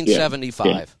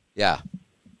 1675. Yeah.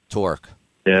 Torque.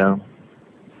 Yeah.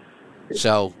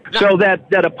 So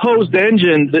that opposed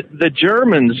engine, the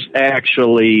Germans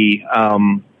actually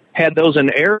had those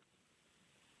in air.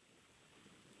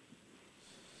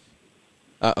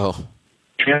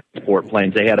 Transport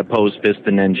planes. They had opposed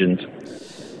piston engines.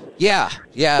 Yeah.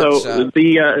 So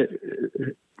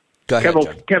go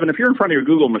ahead, Kevin, if you're in front of your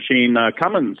Google machine,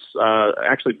 Cummins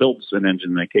actually builds an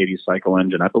engine, the Katie cycle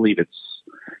engine. I believe it's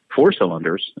 4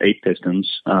 cylinders, 8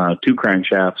 pistons, 2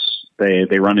 crankshafts.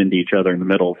 They run into each other in the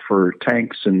middle for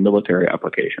tanks and military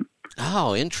application.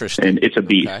 Oh, interesting. And it's a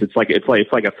beast. Okay. It's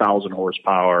like 1,000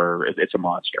 horsepower. It's a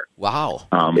monster. Wow.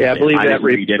 I believe I didn't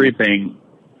read anything.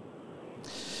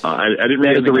 I didn't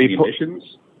read anything on the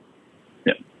emissions.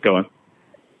 Yeah, go on.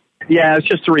 Yeah, it's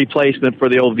just a replacement for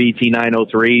the old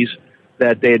VT903s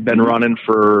that they had been running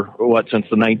for since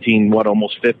the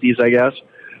almost 50s, I guess.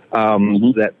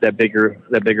 That bigger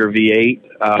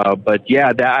V8. But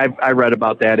yeah, I read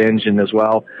about that engine as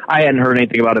well. I hadn't heard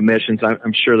anything about emissions.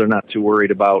 I'm sure they're not too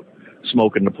worried about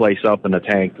smoking the place up in the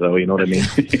tank, though. You know what I mean?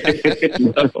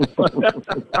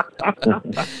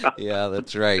 Yeah,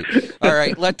 that's right. All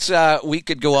right, we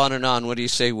could go on and on. What do you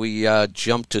say we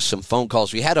jump to some phone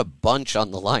calls? We had a bunch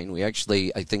on the line. I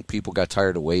think people got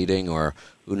tired of waiting, or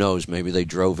who knows, maybe they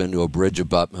drove into a bridge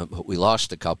abutment, but we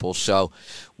lost a couple. So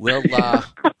we'll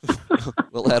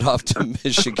we'll head off to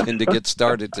Michigan to get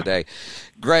started today.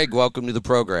 Greg, welcome to the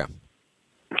program.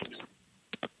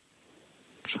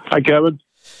 Hi, Kevin.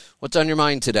 What's on your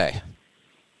mind today?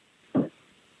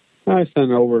 I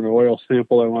sent over an oil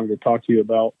sample I wanted to talk to you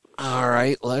about. All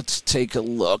right, let's take a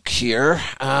look here.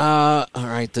 All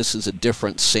right, this is a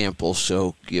different sample,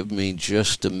 so give me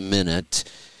just a minute.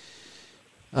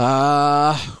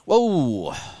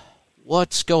 Whoa,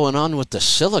 what's going on with the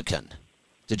silicon?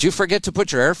 Did you forget to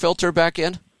put your air filter back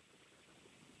in?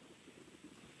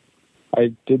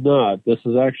 I did not. This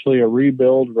is actually a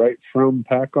rebuild right from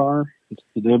PACCAR. It's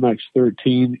the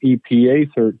MX-13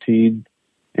 EPA 13,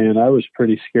 and I was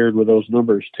pretty scared with those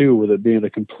numbers, too, with it being a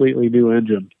completely new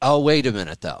engine. Oh, wait a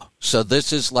minute, though. So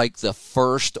this is like the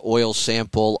first oil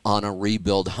sample on a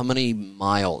rebuild. How many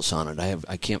miles on it?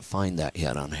 I can't find that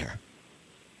yet on here.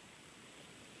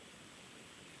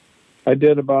 I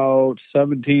did about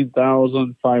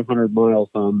 17,500 miles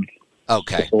on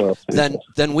Okay. the oil sample.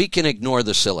 Then we can ignore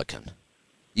the silicon.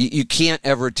 You can't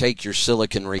ever take your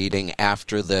silicon reading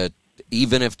after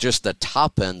even if just the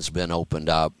top end's been opened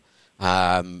up.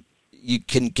 you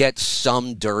can get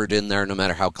some dirt in there no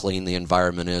matter how clean the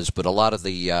environment is, but a lot of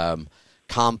the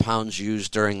compounds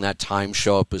used during that time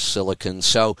show up as silicon.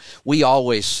 So we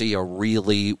always see a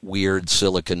really weird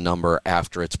silicon number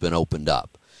after it's been opened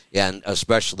up, and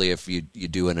especially if you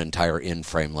do an entire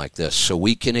in-frame like this. So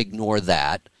we can ignore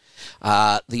that.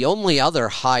 The only other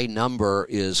high number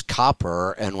is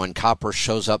copper, and when copper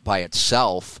shows up by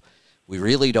itself, we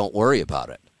really don't worry about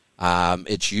it.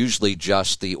 It's usually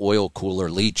just the oil cooler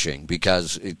leaching,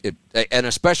 because and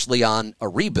especially on a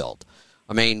rebuild.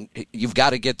 I mean, you've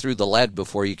got to get through the lead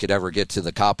before you could ever get to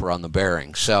the copper on the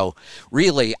bearing. So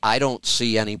really, I don't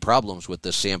see any problems with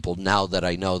this sample now that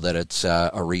I know that it's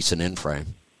a recent in-frame.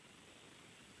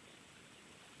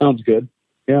 Sounds good.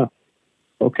 Yeah.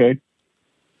 Okay.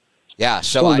 Yeah.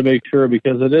 So I wanted to make sure,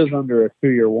 because it is under a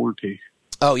 2-year warranty.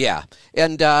 Oh, yeah.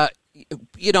 And,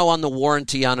 on the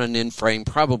warranty on an in-frame,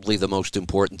 probably the most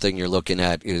important thing you're looking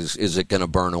at is it going to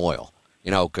burn oil?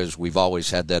 Because we've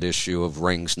always had that issue of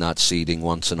rings not seating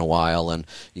once in a while, and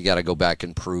you got to go back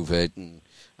and prove it. And,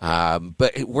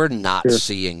 but we're not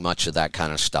seeing much of that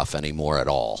kind of stuff anymore at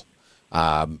all.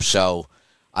 So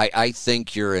I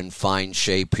think you're in fine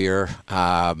shape here.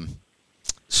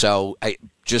 So I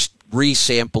just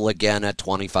resample again at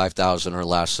 25,000 or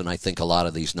less, and I think a lot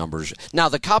of these numbers. Now,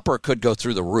 the copper could go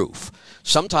through the roof.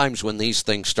 Sometimes when these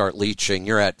things start leaching,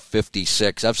 you're at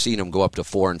 56. I've seen them go up to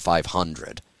 400 and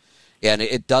 500. And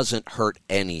it doesn't hurt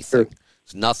anything.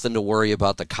 There's nothing to worry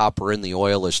about. The copper in the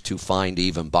oil is too fine to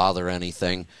even bother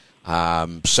anything.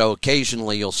 So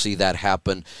occasionally you'll see that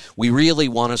happen. We really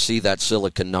want to see that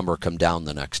silicon number come down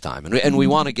the next time. And we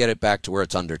want to get it back to where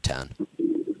it's under 10.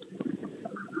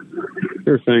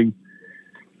 Sure thing.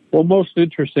 Well, most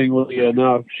interestingly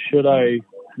enough, should I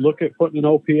look at putting an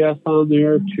OPS on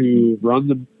there to run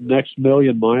the next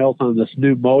 1,000,000 miles on this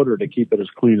new motor to keep it as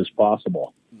clean as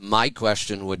possible? My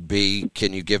question would be,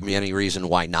 can you give me any reason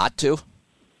why not to?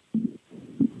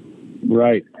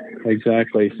 Right,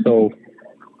 exactly. So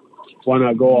why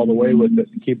not go all the way with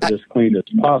it to keep it as clean as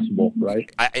possible,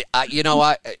 right?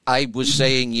 I was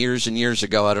saying years and years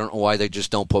ago, I don't know why they just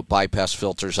don't put bypass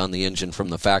filters on the engine from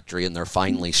the factory, and they're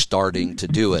finally starting to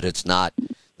do it. It's not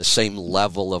the same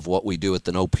level of what we do with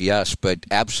an OPS, but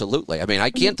absolutely. I mean,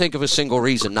 I can't think of a single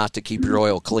reason not to keep your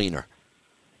oil cleaner.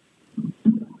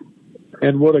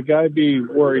 And would a guy be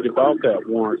worried about that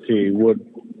warranty?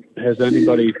 Has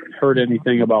anybody heard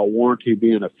anything about warranty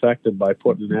being affected by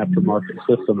putting an aftermarket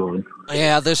system on?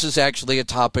 Yeah, this is actually a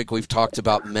topic we've talked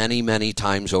about many, many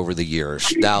times over the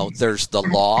years. Now, there's the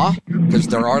law, because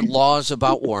there are laws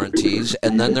about warranties,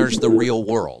 and then there's the real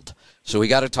world. So we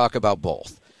got to talk about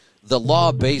both. The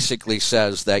law basically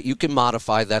says that you can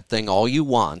modify that thing all you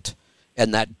want,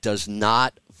 and that does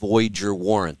not void your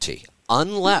warranty,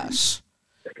 unless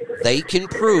they can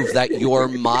prove that your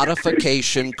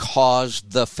modification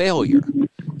caused the failure.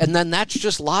 And then that's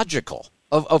just logical.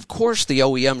 Of course, the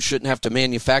OEM shouldn't have to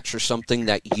manufacture something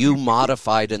that you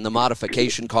modified and the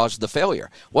modification caused the failure.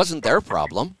 Wasn't their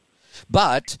problem.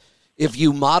 But if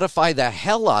you modify the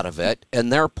hell out of it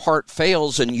and their part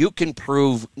fails and you can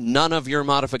prove none of your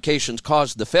modifications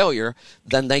caused the failure,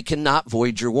 then they cannot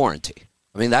void your warranty.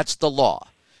 I mean, that's the law.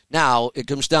 Now, it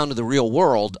comes down to the real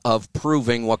world of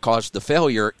proving what caused the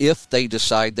failure if they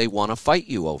decide they want to fight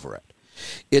you over it.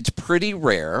 It's pretty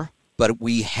rare, but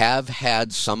we have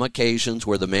had some occasions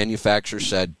where the manufacturer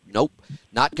said, nope,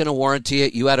 not going to warranty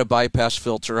it. You had a bypass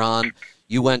filter on.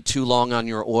 You went too long on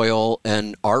your oil.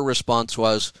 And our response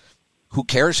was, who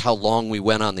cares how long we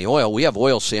went on the oil? We have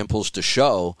oil samples to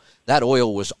show that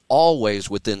oil was always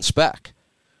within spec.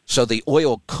 So the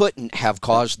oil couldn't have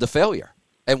caused the failure.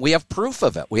 And we have proof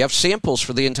of it. We have samples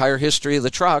for the entire history of the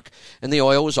truck, and the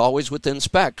oil was always within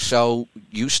spec. So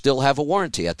you still have a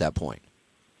warranty at that point.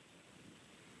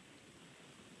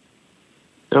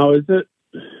 Now, is it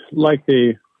like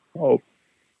the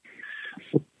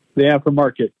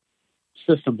aftermarket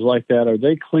systems like that? Are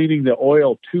they cleaning the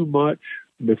oil too much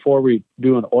before we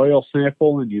do an oil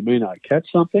sample and you may not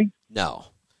catch something?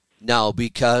 No,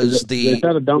 because is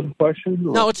that a dumb question?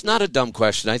 Or? No, it's not a dumb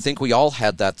question. I think we all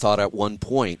had that thought at one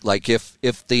point. Like if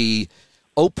the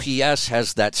OPS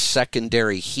has that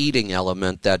secondary heating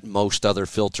element that most other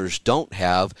filters don't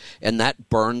have, and that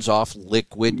burns off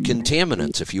liquid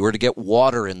contaminants. If you were to get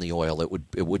water in the oil,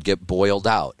 it would get boiled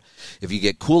out. If you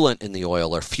get coolant in the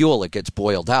oil or fuel, it gets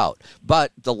boiled out.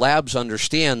 But the labs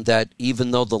understand that even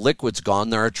though the liquid's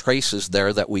gone, there are traces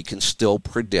there that we can still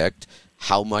predict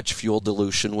how much fuel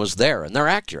dilution was there, and they're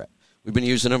accurate. We've been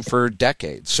using them for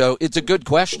decades. So it's a good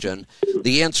question.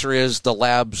 The answer is the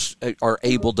labs are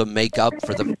able to make up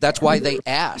for them. That's why they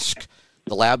ask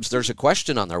the labs, there's a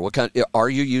question on there. What kind? Are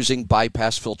you using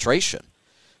bypass filtration?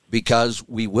 Because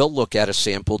we will look at a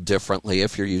sample differently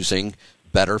if you're using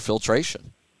better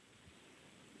filtration.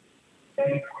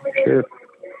 Sure.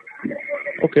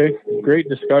 Okay, great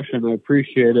discussion. I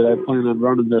appreciate it. I plan on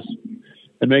running this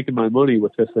and making my money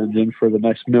with this engine for the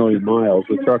next 1,000,000 miles.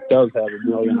 The truck does have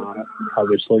 1,000,000 on it,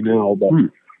 obviously now, but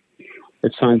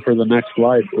it's time for the next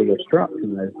life for this truck,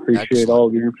 and I appreciate all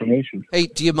of your information. Hey,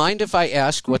 do you mind if I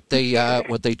ask what they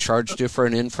charged you for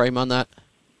an in-frame on that?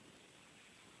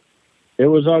 It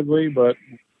was ugly, but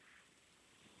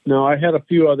no, I had a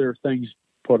few other things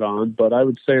put on, but I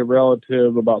would say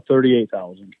relative about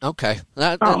 38,000. Okay,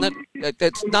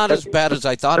 it's not as bad as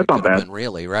I thought it could have been.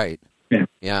 Really, right?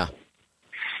 Yeah.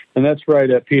 And that's right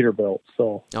at Peterbilt.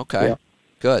 So okay, yeah.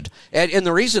 Good. And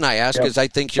the reason I ask is I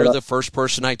think you're the first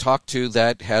person I talked to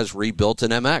that has rebuilt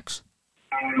an MX.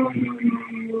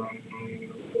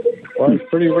 Well, it's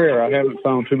pretty rare. I haven't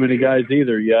found too many guys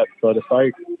either yet. But if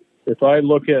I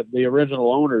look at the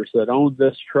original owners that owned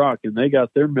this truck and they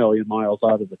got their 1,000,000 miles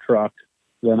out of the truck,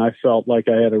 then I felt like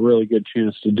I had a really good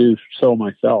chance to do so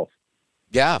myself.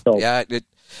 Yeah, yeah.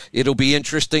 It'll be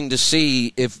interesting to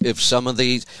see if some of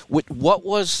these. What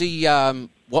was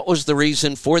the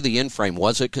reason for the in-frame?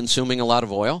 Was it consuming a lot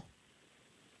of oil?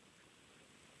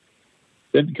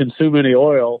 Didn't consume any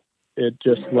oil. It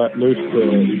just let loose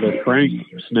the crank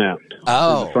snapped in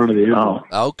the front of the engine.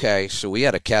 Okay, so we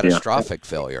had a catastrophic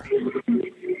failure.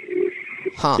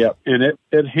 Huh. Yep, and it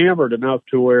hammered enough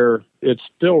to where it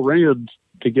still ran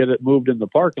to get it moved in the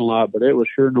parking lot, but it was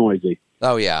sure noisy.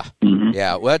 Oh, yeah. Mm-hmm.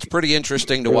 Yeah, well, that's pretty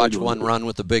interesting to watch one run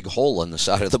with a big hole in the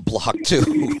side of the block, too.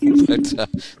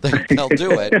 But they'll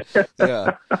do it.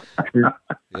 Yeah.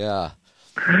 Yeah.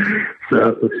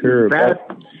 So for sure.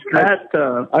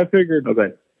 I figured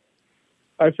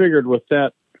with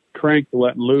that crank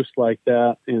letting loose like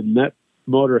that and that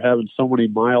motor having so many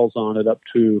miles on it, up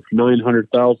to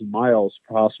 900,000 miles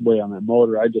possibly on that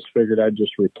motor, I just figured I'd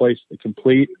just replace the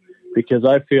complete, because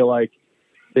I feel like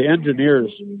the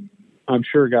engineers, I'm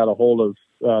sure, got a hold of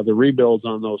the rebuilds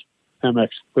on those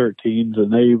MX-13s,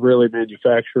 and they really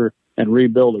manufacture and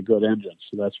rebuild a good engine.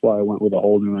 So that's why I went with a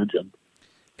whole new engine.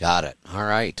 Got it. All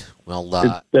right. Well,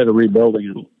 instead of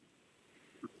rebuilding it.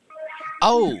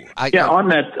 On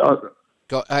that.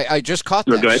 I just caught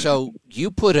that. No, so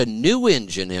you put a new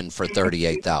engine in for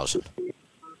 $38,000.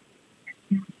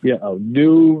 Yeah, a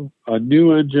new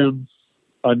engine,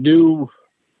 a new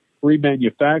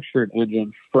remanufactured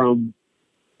engine from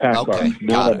PACCAR,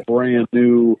 not a brand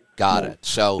new. Got it.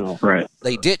 So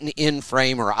they didn't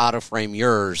in-frame or out-of-frame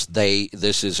yours.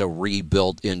 This is a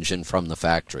rebuilt engine from the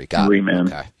factory. Got it.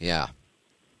 Okay. Yeah.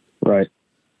 Right.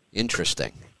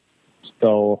 Interesting.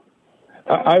 So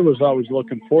I was always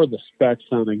looking for the specs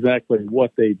on exactly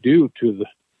what they do to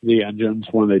the engines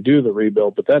when they do the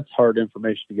rebuild, but that's hard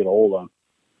information to get a hold on.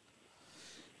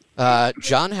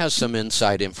 John has some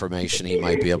inside information he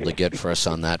might be able to get for us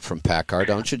on that from PACCAR,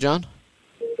 don't you, John?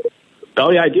 Oh,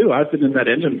 yeah, I do. I've been in that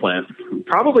engine plant.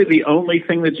 Probably the only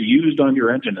thing that's used on your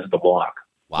engine is the block.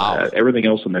 Wow. Everything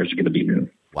else in there is going to be new.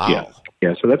 Wow.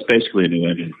 Yeah, so that's basically a new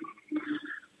engine.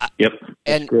 Yep.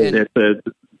 And it's a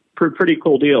pretty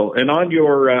cool deal. And on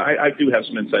your, I do have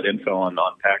some inside info on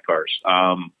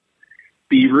PACCARs.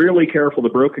 Be really careful. The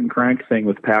broken crank thing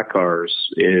with PACCARs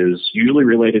is usually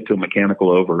related to a mechanical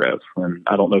overrev. And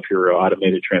I don't know if you're an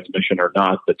automated transmission or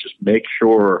not, but just make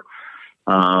sure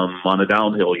on a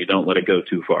downhill you don't let it go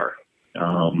too far.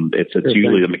 It's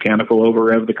usually the mechanical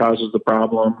overrev that causes the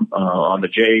problem. On the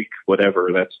Jake, whatever,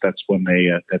 that's when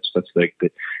that's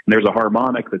and there's a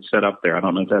harmonic that's set up there. I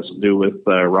don't know if that's to do with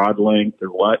rod length or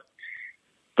what.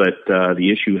 But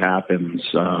the issue happens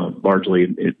largely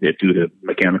due to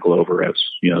mechanical overrevs.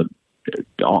 You know,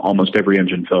 almost every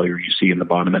engine failure you see in the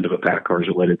bottom end of a PACCAR is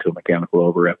related to a mechanical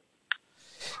overrev.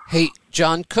 Hey,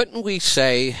 John, couldn't we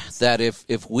say that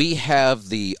if we have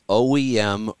the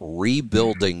OEM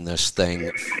rebuilding this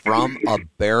thing from a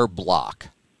bare block,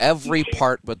 every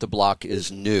part but the block is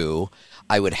new,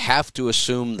 I would have to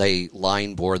assume they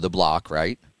line bore the block,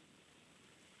 right?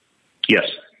 Yes.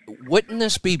 Wouldn't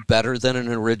this be better than an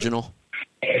original?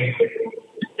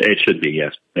 It should be,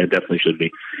 yes. It definitely should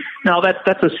be. Now, that's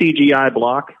a CGI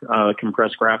block,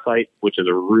 compressed graphite, which is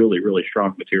a really, really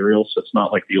strong material. So it's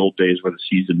not like the old days where the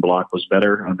seasoned block was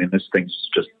better. I mean, this thing's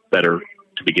just better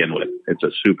to begin with. It's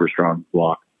a super strong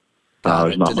block.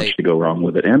 There's not much to go wrong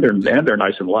with it, and they're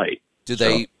nice and light. Do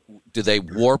they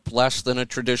warp less than a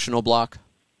traditional block?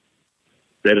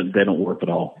 They don't warp at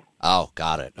all. Oh,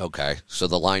 got it. Okay. So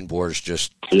the line bore's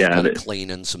just kind of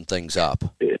cleaning some things up.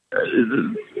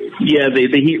 Yeah, the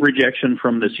heat rejection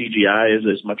from the CGI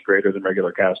is much greater than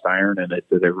regular cast iron, and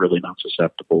they're really not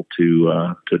susceptible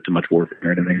to much warfare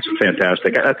or anything. It's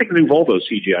fantastic. I think the new Volvo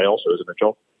CGI also, isn't it,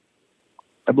 Joel?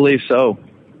 I believe so.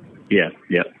 Yeah.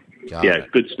 Got Yeah,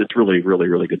 it. good. It's really, really,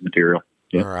 really good material.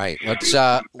 Yeah. All right,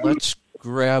 let's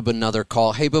grab another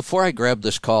call. Hey, before I grab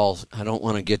this call, I don't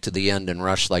want to get to the end and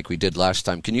rush like we did last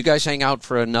time. Can you guys hang out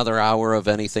for another hour of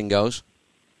Anything Goes?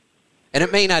 And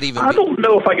it may not even. I don't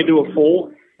know if I can do a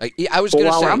full. I was going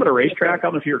to say, I'm at a racetrack. I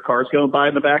don't know if your car's going by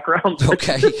in the background.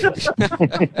 Okay.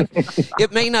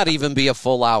 It may not even be a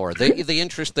full hour. The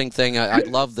interesting thing, I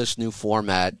love this new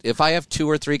format. If I have 2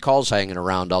 or 3 calls hanging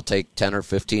around, I'll take 10 or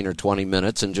 15 or 20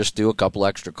 minutes and just do a couple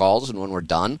extra calls, and when we're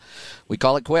done, we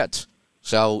call it quits.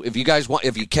 So if you guys want,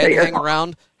 if you can hang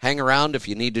around. If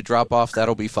you need to drop off,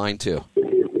 that'll be fine too.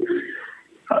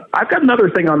 I've got another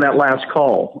thing on that last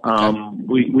call.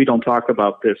 We don't talk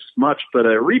about this much, but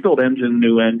a rebuild engine,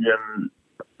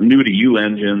 new to you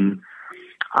engine.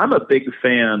 I'm a big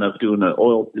fan of doing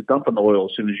dumping the oil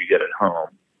as soon as you get it home.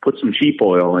 Put some cheap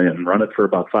oil in, run it for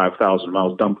about 5,000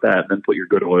 miles, dump that, and then put your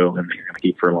good oil in that you're going to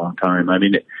keep for a long time. I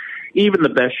mean, even the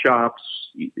best shops,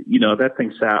 that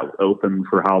thing sat open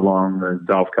for how long the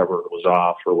valve cover was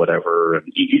off or whatever,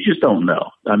 and you just don't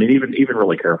know. I mean, even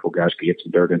really careful guys could get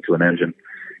some dirt into an engine.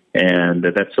 And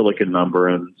that silicon number,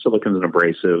 and silicon's an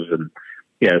abrasive, and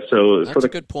so that's for the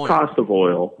good point. Cost of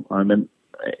oil, and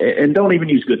don't even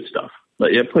use good stuff.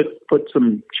 Put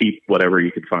some cheap whatever you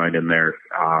could find in there,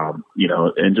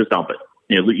 and just dump it.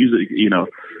 Use it.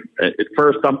 At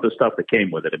first, dump the stuff that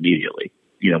came with it immediately.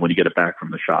 When you get it back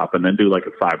from the shop, and then do like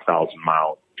a 5,000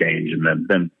 mile change, and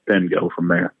then go from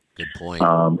there. Good point.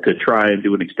 To try and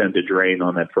do an extended drain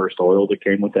on that first oil that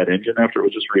came with that engine after it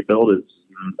was just rebuilt is.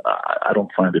 I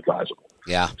don't find it advisable.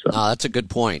 Yeah, so. No, that's a good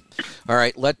point. All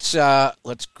right, let's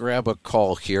grab a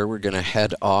call here. We're going to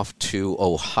head off to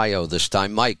Ohio this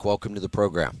time. Mike, welcome to the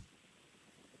program.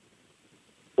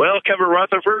 Well, Kevin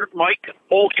Rutherford, Mike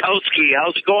Olkowski,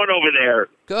 how's it going over there?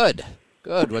 Good.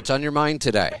 What's on your mind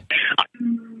today?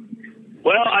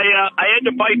 Well, I had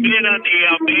to pipe in on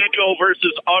the manual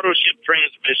versus auto shift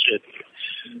transmission.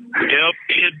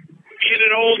 Being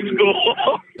an old school.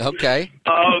 Okay.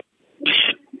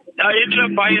 I ended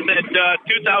up buying that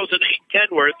 2008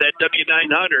 Kenworth, that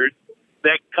W900,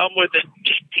 that come with an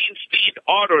 18-speed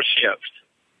auto shift,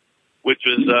 which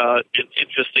was an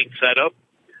interesting setup.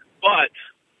 But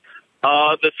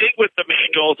the thing with the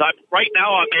manuals, right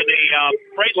now I'm in a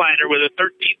Freightliner with a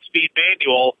 13-speed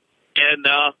manual, and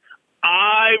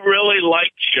I really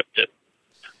like shifting.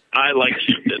 I like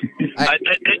shifting.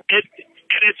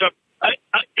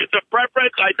 It's a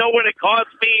preference. I know what it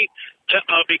costs me.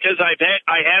 Because I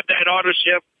have that auto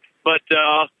shift, but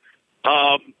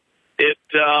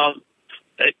it's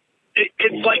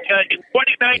like in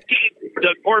 2019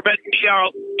 the Corvette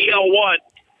BL1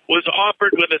 was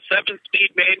offered with a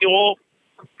 7-speed manual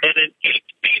and an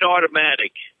 8-speed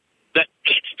automatic. The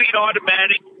 8-speed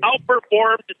automatic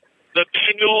outperformed the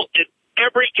manual in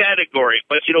every category,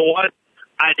 but you know what?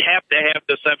 I'd have to have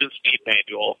the 7-speed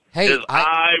manual because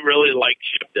I really like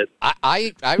shifting.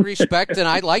 I respect and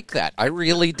I like that. I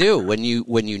really do. When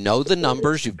you know the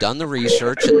numbers, you've done the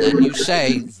research, and then you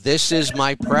say, this is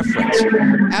my preference.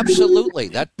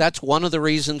 Absolutely. That's one of the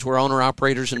reasons we're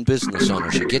owner-operators and business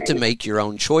owners. You get to make your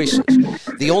own choices.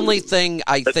 The only thing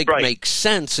I think makes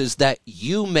sense is that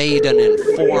you made an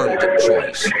informed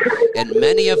choice. And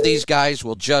many of these guys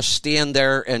will just stand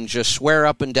there and just swear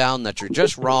up and down that you're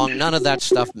just wrong. None of that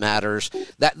stuff matters.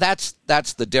 That's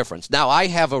the difference. Now, I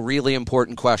have a really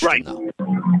important question, though.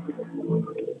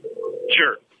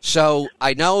 Sure. So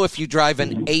I know if you drive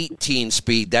an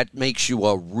 18-speed, that makes you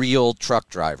a real truck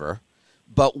driver.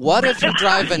 But what if you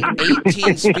drive an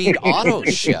 18-speed auto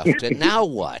shift, and now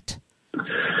what?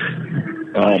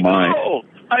 Oh, my.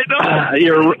 I know.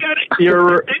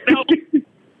 You're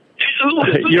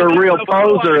a real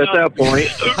poser at that point.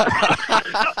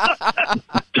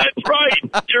 That's right.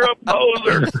 You're a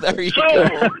poser. There you go.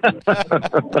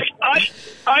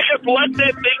 I have let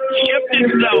that thing shift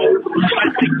itself, I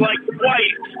think, like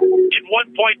twice in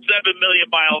 1.7 million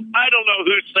miles. I don't know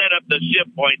who set up the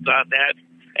shift points on that.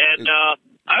 And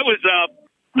I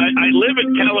live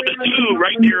in Kalamazoo,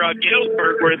 right near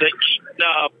Galesburg, where the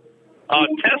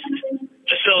test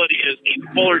facility is, East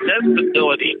Fuller Test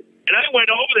Facility. And I went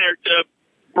over there to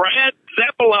Brad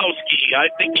Zapolowski. I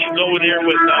think he's over there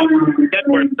with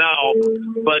Kenworth now.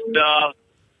 But,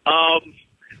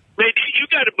 man, you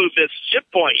got to move this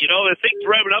shift point. You know, the thing's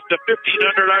revving up to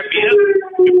 1,500 RPM.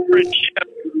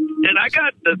 And I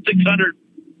got the 600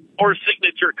 4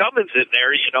 signature Cummins in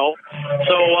there, So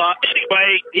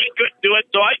anyway, he couldn't do it,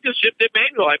 so I just shifted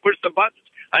manual. I pushed the buttons.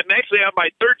 I'm actually on my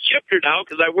 3rd shifter now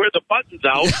because I wear the buttons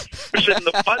out, pushing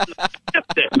the buttons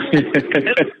shifted.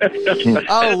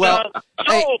 Oh, well,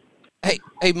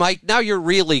 Hey, Mike, now you're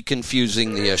really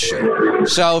confusing the issue.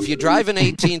 So if you drive an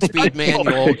 18-speed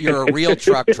manual, you're a real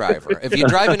truck driver. If you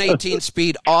drive an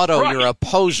 18-speed auto, you're a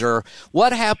poser.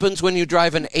 What happens when you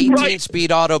drive an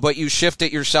 18-speed auto, but you shift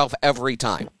it yourself every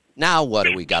time? Now what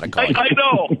do we got to call it? I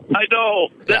know.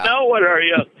 Yeah. Now what are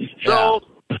you? So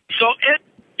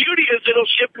beauty is it'll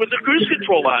shift with the cruise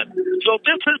control on. So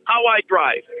this is how I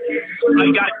drive.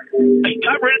 I got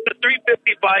rid of the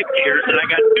 355 gears and I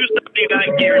got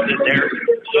 279 gears in there.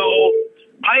 So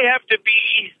I have to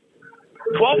be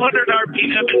 1,200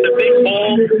 RPM in the big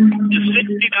bowl to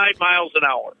 69 miles an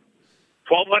hour.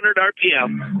 1,200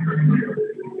 RPM,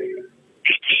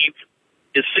 18th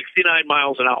is 69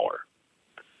 miles an hour.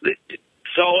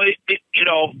 So as you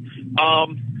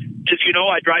know,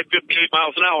 I drive 58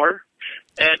 miles an hour.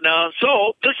 And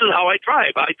so this is how I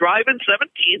drive. I drive in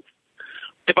 17th.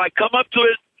 If I come up to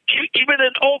it, even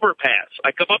an overpass,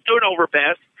 I come up to an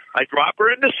overpass, I drop her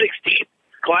into 16th,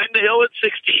 climb the hill at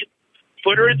 16th,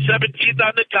 put her in 17th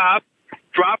on the top,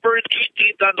 drop her in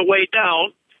 18th on the way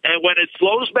down, and when it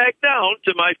slows back down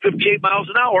to my 58 miles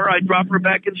an hour, I drop her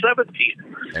back in 17th.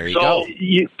 There you go.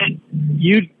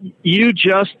 You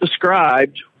just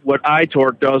described what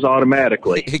iTorque does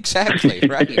automatically. Exactly,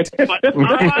 right. But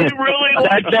I really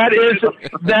like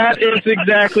that is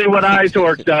exactly what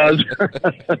iTorque does.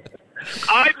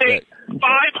 I make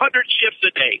 500 shifts a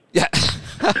day. Yeah.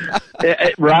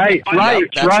 Right,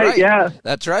 yeah.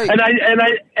 That's right. And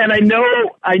I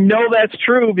know that's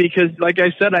true because, like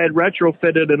I said, I had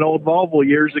retrofitted an old Volvo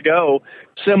years ago,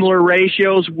 similar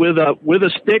ratios with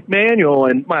a stick manual,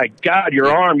 and my God, your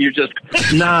arm, you're just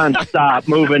nonstop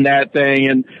moving that thing,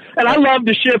 and I love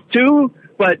to shift too.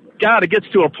 But God, it gets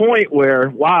to a point where,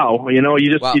 wow, you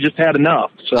just had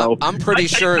enough. So I'm pretty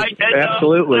sure.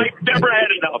 Absolutely. I've never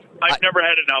had enough.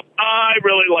 I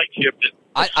really like shifting.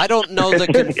 I don't know the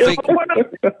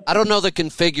I don't know the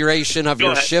configuration of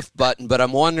your shift button, but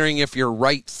I'm wondering if your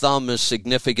right thumb is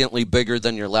significantly bigger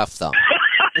than your left thumb.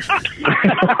 That's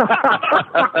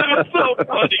so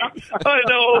funny. I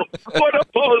know. What a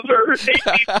poser. 18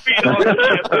 feet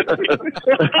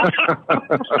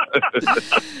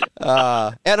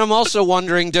on. And I'm also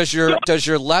wondering, does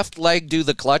your left leg do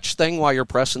the clutch thing while you're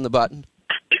pressing the button?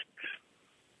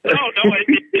 No,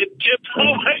 it just,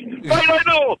 I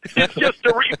know. It's just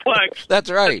a reflex.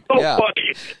 That's right. That's so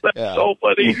funny. That's so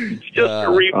funny. It's just a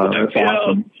reflex.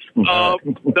 Awesome. No,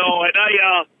 and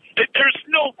there's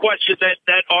no question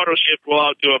that auto shift will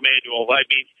outdo a manual. I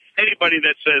mean, anybody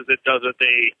that says it doesn't,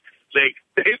 they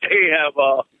have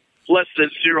less than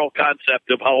zero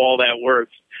concept of how all that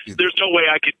works. There's no way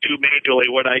I could do manually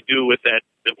what I do with that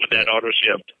auto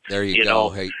shift. There you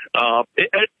go. Hey.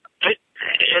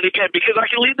 And again, because I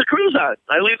can leave the cruise on.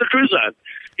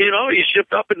 You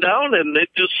shift up and down, and it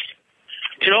just,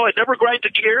 it never grinds a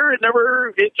gear. It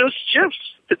just shifts.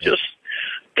 It just,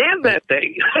 damn that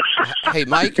thing. Hey,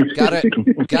 Mike,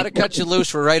 gotta cut you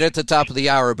loose. We're right at the top of the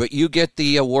hour, but you get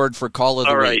the award for Call of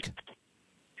the Week.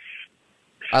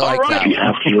 I like that one.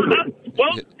 Absolutely.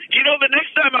 Well, the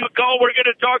next time I'll call, we're going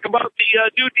to talk about the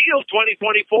New Deal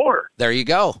 2024. There you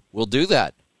go. We'll do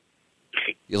that.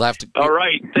 You'll have to. All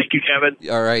right. Thank you, Kevin.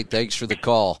 All right. Thanks for the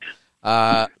call.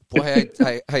 Boy,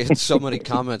 I had so many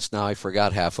comments now. I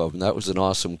forgot half of them. That was an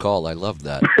awesome call. I loved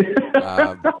that.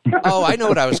 I know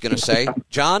what I was going to say.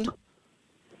 John,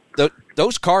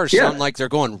 those cars sound like they're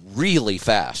going really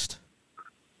fast.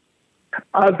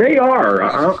 They are.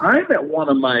 I'm at one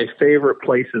of my favorite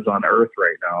places on earth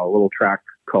right now, a little track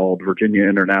called Virginia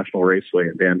International Raceway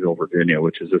in Danville, Virginia,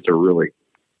 which is just a really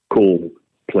cool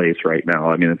place right now.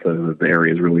 I mean, the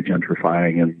area is really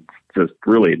gentrifying and just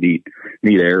really a neat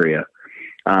area.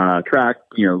 Track,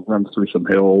 runs through some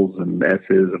hills and S's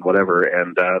and whatever,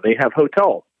 and they have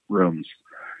hotel rooms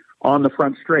on the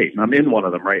front straight. And I'm in one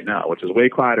of them right now, which is way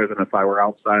quieter than if I were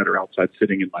outside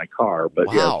sitting in my car. But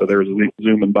wow. So there's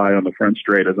zooming by on the front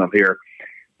straight as I'm here.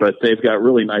 But they've got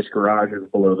really nice garages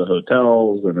below the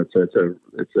hotels, and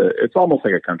it's almost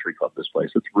like a country club. This place,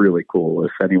 it's really cool.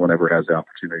 If anyone ever has the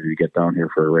opportunity to get down here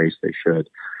for a race, they should.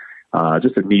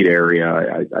 Just a neat area.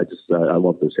 I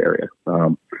love this area.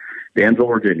 Danville,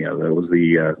 Virginia. That was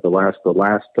the last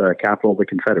capital of the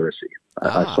Confederacy.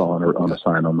 I saw on a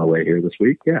sign on the way here this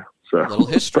week. Yeah, so a little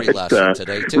history lesson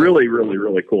today too. Really, really,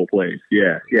 really cool place.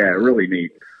 Yeah, really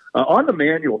neat. On the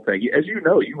manual thing, as you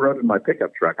know, you rode in my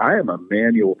pickup truck. I am a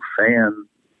manual fan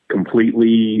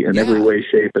completely in every way,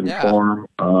 shape, and form.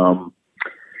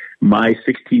 My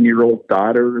 16-year-old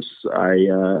daughters,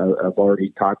 I've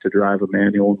already taught to drive a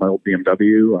manual in my old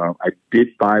BMW. I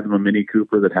did buy them a Mini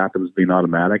Cooper that happens to be an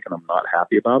automatic, and I'm not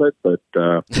happy about it, but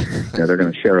they're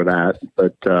going to share that.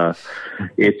 But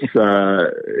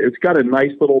it's got a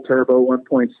nice little turbo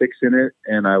 1.6 in it,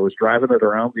 and I was driving it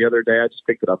around the other day. I just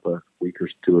picked it up a week or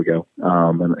two ago,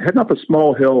 and heading up a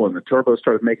small hill, and the turbo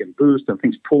started making boost, and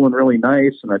things pulling really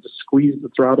nice, and I just squeezed the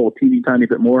throttle a teeny tiny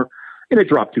bit more, and it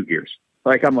dropped 2 gears.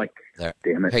 I'm like,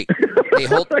 damn it. Hey,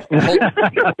 hold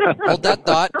that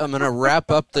thought. I'm going to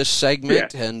wrap up this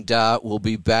segment, and we'll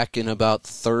be back in about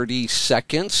 30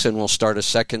 seconds, and we'll start a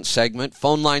second segment.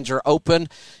 Phone lines are open.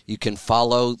 You can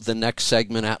follow the next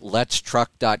segment at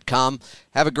letstruck.com.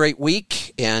 Have a great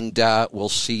week, and we'll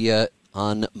see you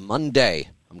on Monday.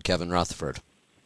 I'm Kevin Rutherford.